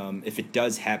 Jeth. If it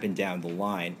does happen down the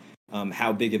line,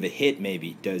 how big of a hit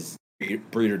maybe does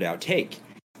BreederDAO take?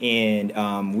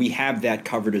 And we have that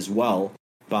covered as well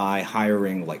by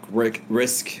hiring like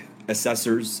risk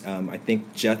assessors. I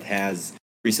think Jeth has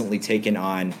recently taken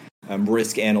on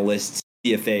risk analysts,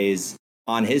 CFAs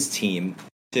on his team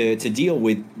to deal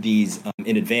with these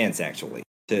in advance, actually,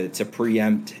 to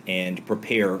preempt and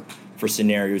prepare for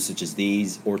scenarios such as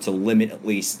these, or to limit at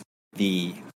least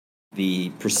the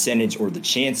percentage or the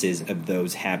chances of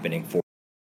those happening for.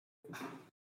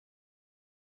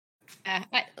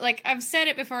 I've said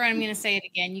it before, and I'm going to say it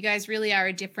again. You guys really are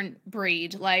a different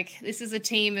breed. Like, this is a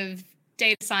team of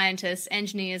data scientists,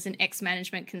 engineers, and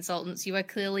ex-management consultants. You are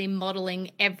clearly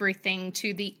modeling everything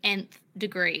to the nth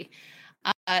degree.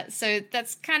 So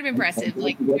that's kind of impressive.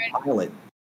 Like, pilot.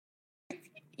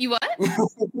 You what?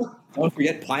 Don't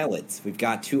forget pilots. We've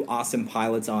got 2 awesome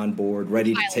pilots on board,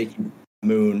 ready to take you to the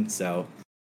moon. So,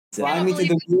 fly me to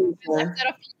the moon.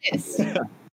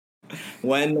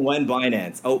 When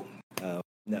Binance? Oh,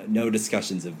 no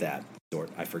discussions of that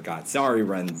sort. I forgot. Sorry,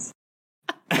 Renz.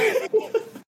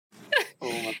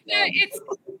 It's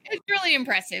really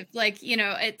impressive. Like, you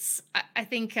know, I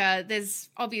think there's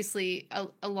obviously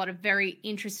a lot of very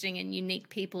interesting and unique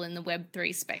people in the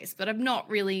Web3 space, but I've not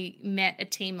really met a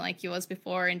team like yours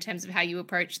before in terms of how you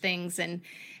approach things and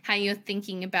how you're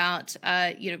thinking about,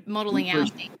 modeling out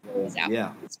things.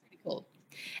 Yeah. It's pretty cool.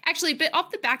 Actually, but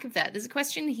off the back of that, there's a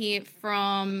question here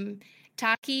from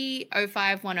Taki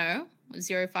 0510.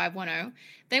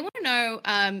 They want to know,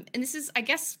 and this is, I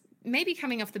guess, maybe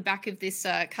coming off the back of this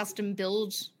custom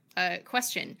build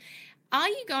question, are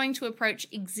you going to approach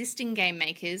existing game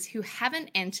makers who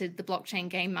haven't entered the blockchain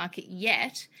game market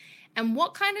yet? And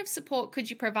what kind of support could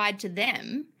you provide to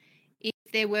them if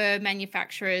there were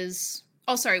manufacturers?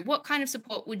 What kind of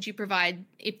support would you provide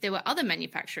if there were other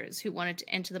manufacturers who wanted to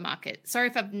enter the market? Sorry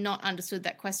if I've not understood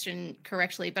that question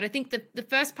correctly, but I think the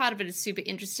first part of it is super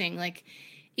interesting. Like,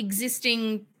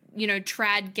 existing,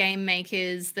 trad game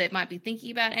makers that might be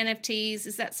thinking about NFTs,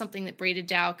 is that something that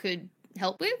BreederDAO could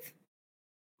help with?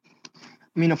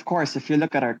 I mean, of course, if you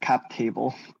look at our cap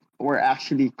table, we're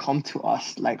actually come to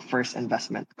us like first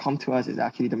investment. Come to us is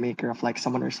actually the maker of like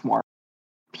Summoner Smart.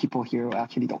 People here who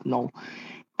actually don't know.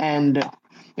 And,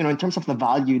 in terms of the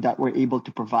value that we're able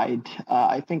to provide,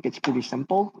 I think it's pretty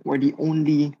simple. We're the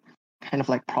only kind of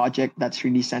like project that's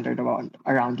really centered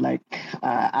around like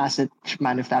asset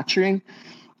manufacturing.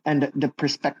 And the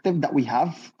perspective that we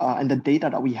have and the data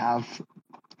that we have,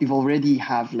 we've already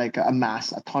have like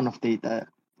amassed a ton of data,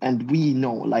 and we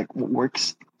know like what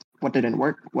works, what didn't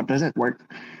work, what doesn't work,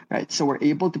 right? So we're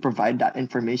able to provide that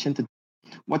information to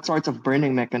what sorts of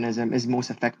burning mechanism is most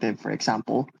effective, for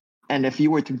example. And if you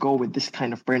were to go with this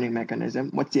kind of burning mechanism,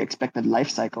 what's the expected life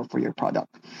cycle for your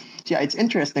product? So yeah, it's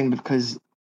interesting because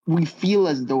we feel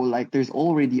as though like there's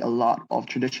already a lot of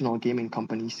traditional gaming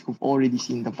companies who've already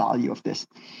seen the value of this.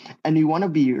 And we want to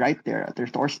be right there at their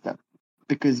doorstep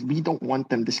because we don't want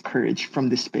them discouraged from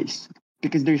this space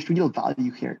because there's real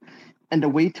value here. And the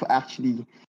way to actually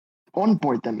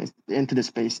onboard them into the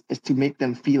space is to make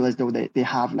them feel as though they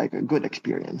have like a good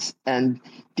experience. And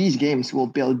these games will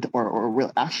build or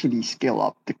will actually scale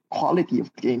up the quality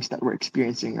of games that we're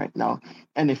experiencing right now.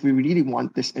 And if we really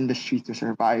want this industry to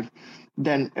survive,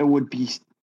 then it would be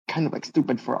kind of like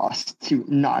stupid for us to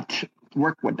not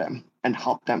work with them and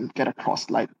help them get across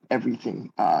like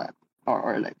everything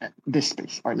or like this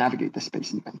space or navigate this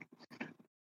space even.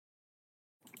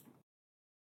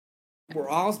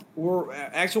 We're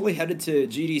actually headed to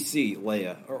GDC,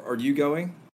 Leah. Are you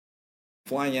going?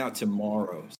 Flying out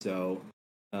tomorrow. So,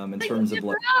 in terms of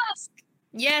like,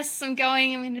 yes, I'm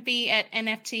going. I'm going to be at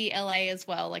NFT LA as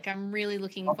well. Like, I'm really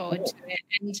looking forward to it.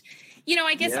 And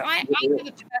I guess I have a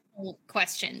personal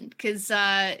question because,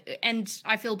 and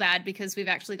I feel bad because we've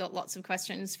actually got lots of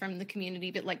questions from the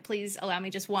community. But like, please allow me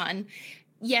just one.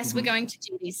 Yes, we're going to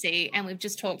GDC, and we've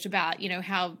just talked about,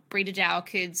 how BreederDAO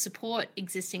could support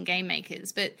existing game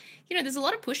makers. But, there's a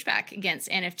lot of pushback against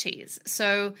NFTs.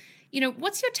 So,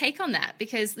 what's your take on that?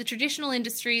 Because the traditional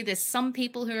industry, there's some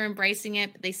people who are embracing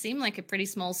it, but they seem like a pretty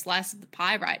small slice of the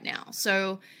pie right now.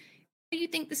 So where do you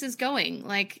think this is going?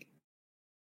 Like,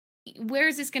 where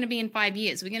is this going to be in 5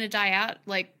 years? We're going to die out,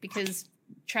 like, because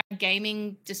trad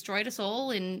gaming destroyed us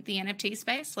all in the NFT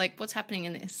space? Like, what's happening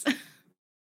in this?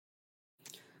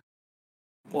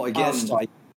 Well, again,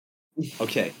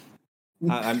 okay.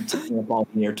 I'm taking up all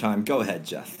your time. Go ahead,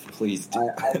 Jeth. Please.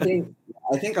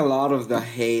 I think a lot of the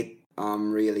hate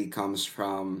really comes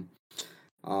from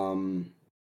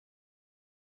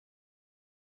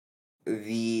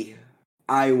the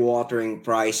eye-watering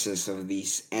prices of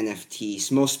these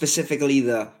NFTs, most specifically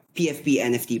the PFP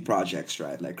NFT projects,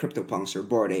 right? Like CryptoPunks or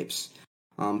Bored Apes.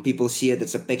 People see it,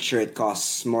 it's a picture, it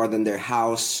costs more than their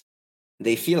house.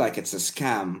 They feel like it's a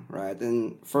scam, right?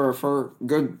 And for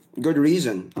good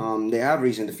reason. They have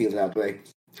reason to feel that way.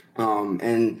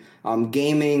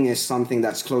 Gaming is something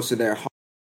that's close to their heart.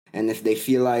 And if they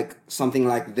feel like something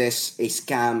like this, a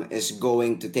scam, is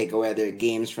going to take away their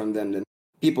games from them, then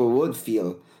people would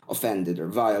feel offended or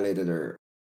violated, or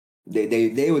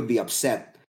they would be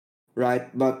upset, right?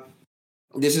 But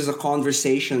this is a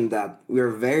conversation that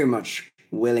we're very much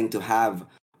willing to have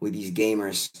with these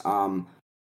gamers.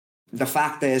 The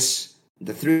fact is,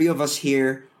 the three of us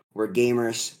here were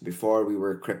gamers before we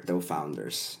were crypto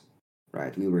founders,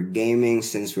 right? We were gaming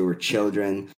since we were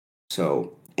children.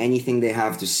 So anything they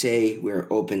have to say, we're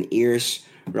open ears,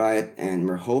 right? And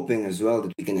we're hoping as well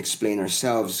that we can explain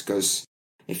ourselves, because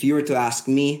if you were to ask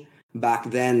me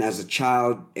back then as a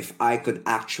child, if I could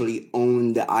actually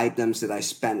own the items that I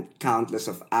spent countless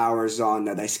of hours on,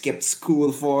 that I skipped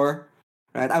school for,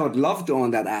 right? I would love to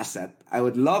own that asset. I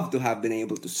would love to have been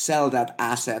able to sell that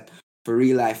asset for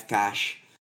real life cash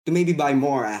to maybe buy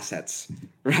more assets,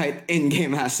 right?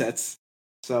 In-game assets.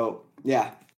 So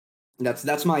yeah,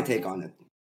 that's my take on it.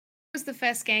 What was the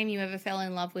first game you ever fell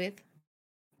in love with?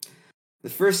 The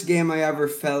first game I ever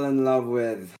fell in love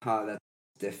with, that's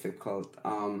difficult.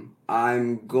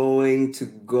 I'm going to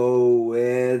go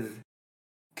with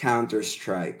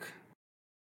Counter-Strike.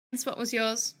 What was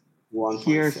yours?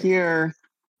 Here,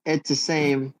 it's the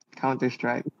same.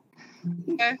 Counter-Strike.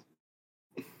 Okay.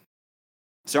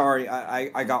 Sorry,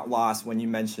 I got lost when you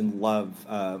mentioned love.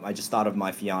 I just thought of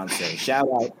my fiance. Shout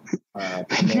out.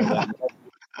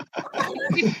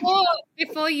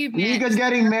 Before you met, Nico's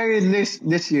getting married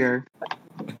this year.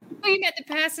 Before you met the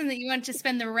person that you want to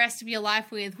spend the rest of your life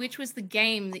with, which was the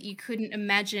game that you couldn't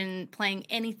imagine playing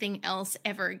anything else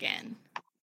ever again?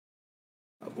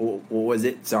 What was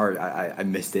it? Sorry, I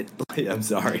missed it. I'm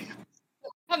sorry.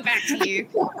 Come back to you.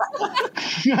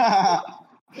 I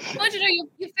want to know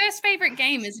your first favorite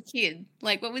game as a kid.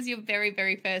 Like, what was your very,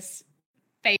 very first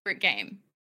favorite game?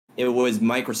 It was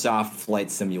Microsoft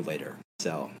Flight Simulator.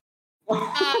 So. That's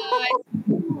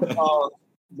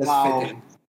wow. fitting.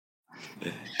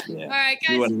 Yeah. All right,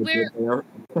 guys, we're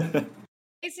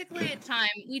basically at time.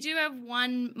 We do have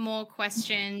one more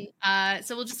question,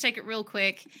 so we'll just take it real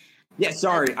quick. Yeah,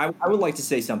 sorry. I would like to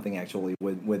say something actually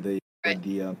with the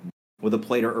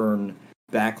play to earn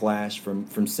backlash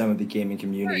from some of the gaming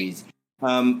communities.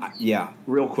 Yeah,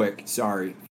 real quick.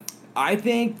 Sorry. I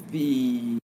think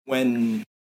when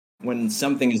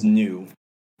something is new,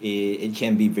 it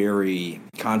can be very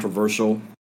controversial.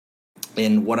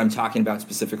 And what I'm talking about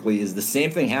specifically is the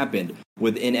same thing happened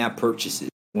with in-app purchases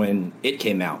when it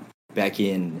came out back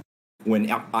in when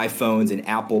iPhones and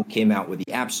Apple came out with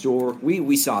the App Store.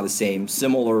 We saw the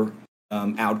similar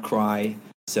outcry.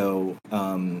 So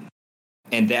and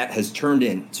that has turned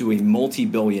into a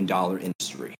multi-billion-dollar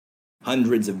industry.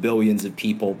 Hundreds of billions of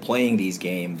people playing these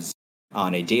games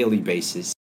on a daily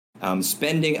basis,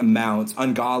 spending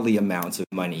ungodly amounts of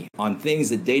money on things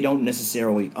that they don't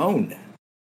necessarily own.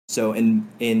 So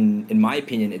in my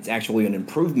opinion, it's actually an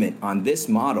improvement on this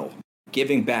model,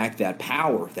 giving back that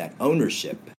power, that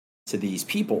ownership to these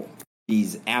people,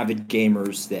 these avid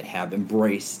gamers that have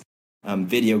embraced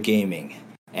video gaming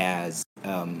as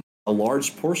a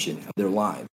large portion of their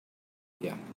lives.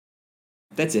 Yeah.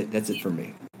 That's it for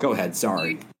me. Go ahead.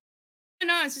 Sorry.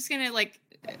 No, I was just gonna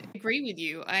agree with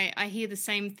you. I hear the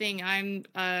same thing.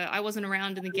 I wasn't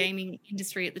around in the gaming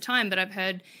industry at the time, but I've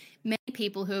heard many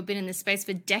people who have been in this space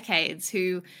for decades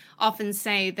who often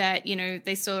say that,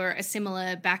 they saw a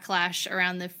similar backlash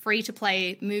around the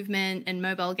free-to-play movement and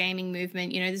mobile gaming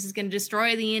movement. This is going to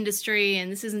destroy the industry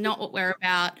and this is not what we're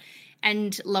about.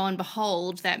 And lo and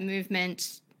behold, that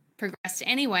movement progressed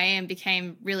anyway and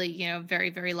became really, a very,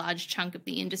 very large chunk of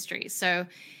the industry. So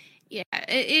yeah,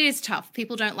 it is tough.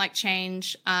 People don't like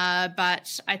change,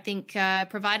 but I think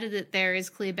provided that there is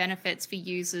clear benefits for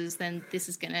users, then this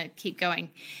is going to keep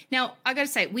going. Now, I got to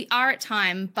say, we are at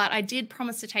time, but I did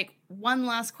promise to take one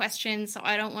last question, so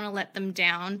I don't want to let them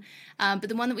down. But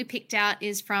the one that we picked out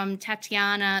is from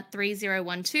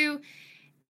Tatiana3012.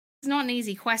 It's not an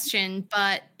easy question,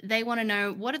 but they want to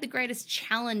know, what are the greatest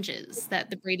challenges that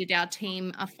the BreederDAO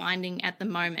team are finding at the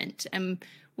moment? And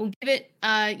we'll give it,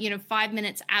 5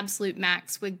 minutes absolute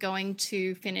max. We're going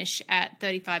to finish at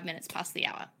 35 minutes past the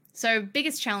hour. So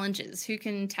biggest challenges, who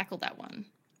can tackle that one?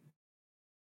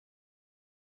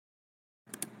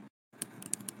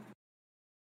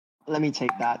 Let me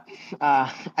take that.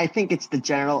 I think it's the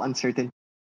general uncertainty,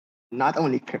 not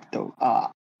only crypto,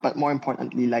 but more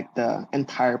importantly, like the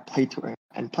entire play to earn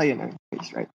and play and earn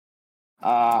space, right?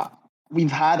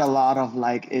 We've had a lot of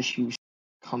issues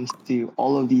comes to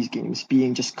all of these games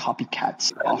being just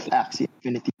copycats of Axie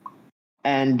Infinity,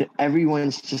 and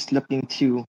everyone's just look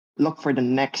for the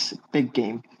next big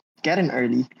game, get in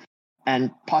early,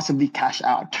 and possibly cash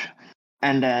out,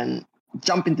 and then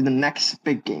jump into the next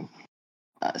big game.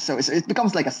 So it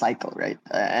becomes like a cycle, right?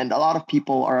 And a lot of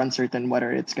people are uncertain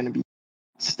whether it's going to be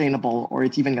sustainable or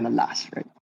it's even going to last, right?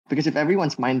 Because if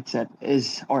everyone's mindset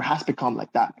is or has become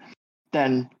like that,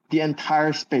 then the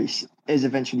entire space is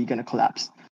eventually going to collapse.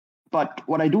 But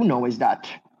what I do know is that,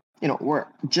 we're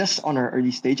just on our early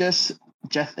stages.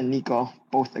 Jeth and Nico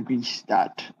both agree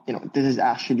that, this is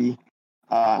actually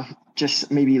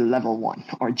just maybe level 1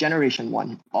 or generation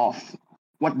 1 of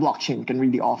what blockchain can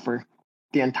really offer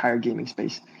the entire gaming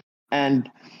space. And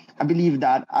I believe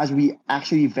that as we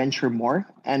actually venture more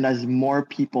and as more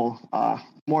people,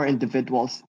 more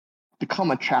individuals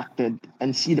become attracted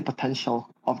and see the potential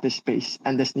of this space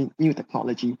and this new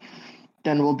technology,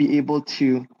 then we'll be able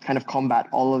to kind of combat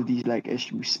all of these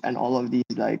issues and all of these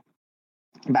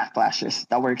backlashes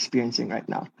that we're experiencing right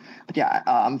now. But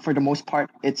yeah, for the most part,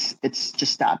 it's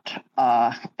just that.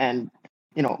 And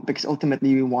because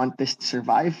ultimately we want this to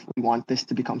survive, we want this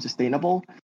to become sustainable,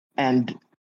 and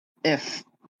if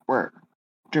we're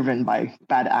driven by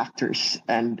bad actors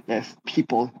and if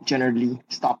people generally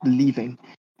stop believing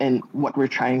in what we're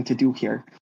trying to do here,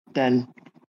 then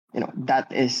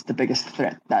that is the biggest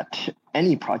threat that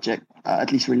any project,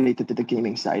 at least related to the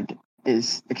gaming side,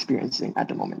 is experiencing at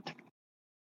the moment.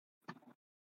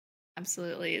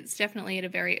 Absolutely. It's definitely at a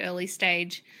very early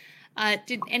stage.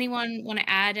 Did anyone want to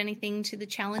add anything to the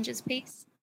challenges piece?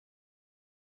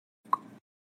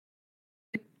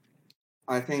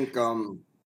 I think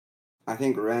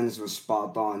Renz was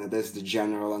spot on. It is the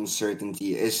general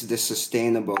uncertainty. Is this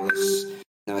sustainable?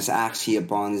 Is Axie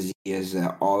upon Z, is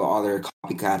all other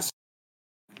copycats?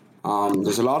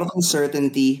 There's a lot of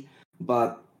uncertainty,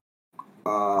 but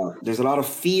there's a lot of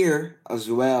fear as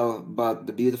well. But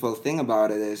the beautiful thing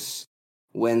about it is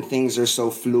when things are so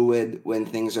fluid, when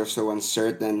things are so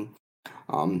uncertain,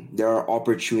 there are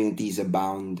opportunities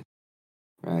abound,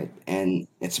 right? And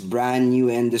it's a brand new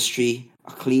industry,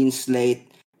 a clean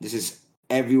slate. This is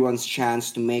everyone's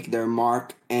chance to make their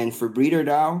mark. And for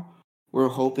BreederDAO, we're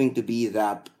hoping to be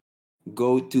that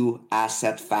go-to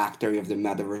asset factory of the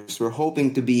metaverse. We're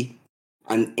hoping to be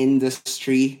an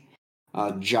industry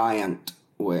giant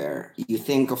where you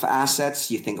think of assets,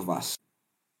 you think of us.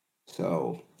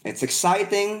 So it's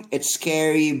exciting, it's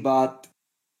scary, but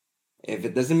if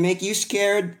it doesn't make you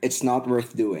scared, it's not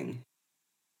worth doing.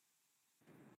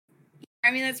 I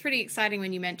mean, that's pretty exciting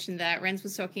when you mentioned that. Renz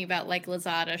was talking about like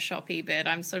Lazada, Shopee, but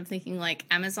I'm sort of thinking like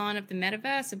Amazon of the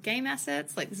metaverse of game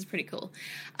assets. Like, this is pretty cool.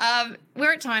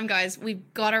 We're at time, guys. We've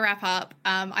got to wrap up.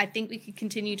 I think we could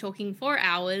continue talking for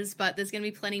hours, but there's going to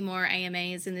be plenty more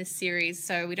AMAs in this series,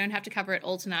 so we don't have to cover it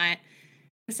all tonight.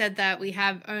 I said that we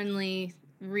have only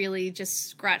really just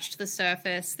scratched the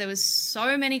surface. There was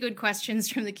so many good questions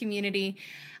from the community.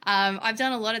 I've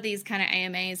done a lot of these kind of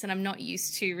AMAs, and I'm not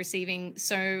used to receiving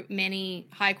so many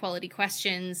high quality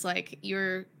questions. Like,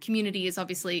 your community is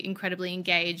obviously incredibly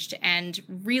engaged and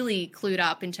really clued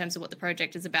up in terms of what the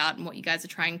project is about and what you guys are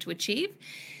trying to achieve.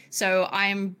 So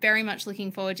I'm very much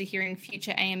looking forward to hearing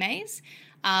future AMAs.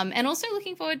 And also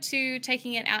looking forward to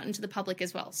taking it out into the public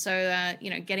as well. So,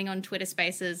 getting on Twitter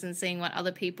Spaces and seeing what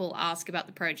other people ask about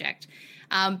the project.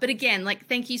 But again,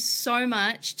 thank you so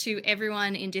much to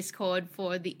everyone in Discord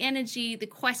for the energy, the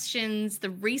questions,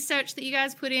 the research that you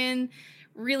guys put in.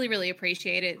 Really, really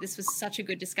appreciate it. This was such a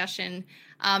good discussion.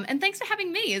 And thanks for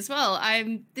having me as well.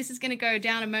 This is going to go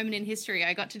down a moment in history.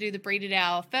 I got to do the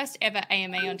BreederDAO first ever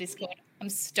AMA on Discord. I'm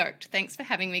stoked. Thanks for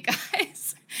having me,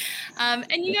 guys.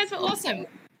 And you guys were awesome.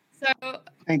 So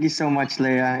Thank you so much,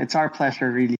 Leah. It's our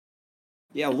pleasure, really.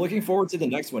 Yeah, looking forward to the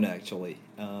next one, actually,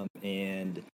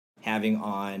 and having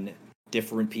on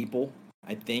different people.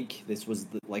 I think this was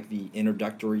the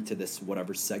introductory to this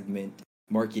whatever segment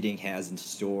marketing has in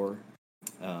store.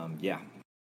 Yeah.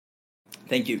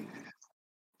 Thank you.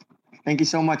 Thank you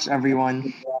so much,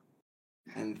 everyone.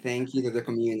 And thank you to the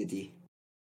community.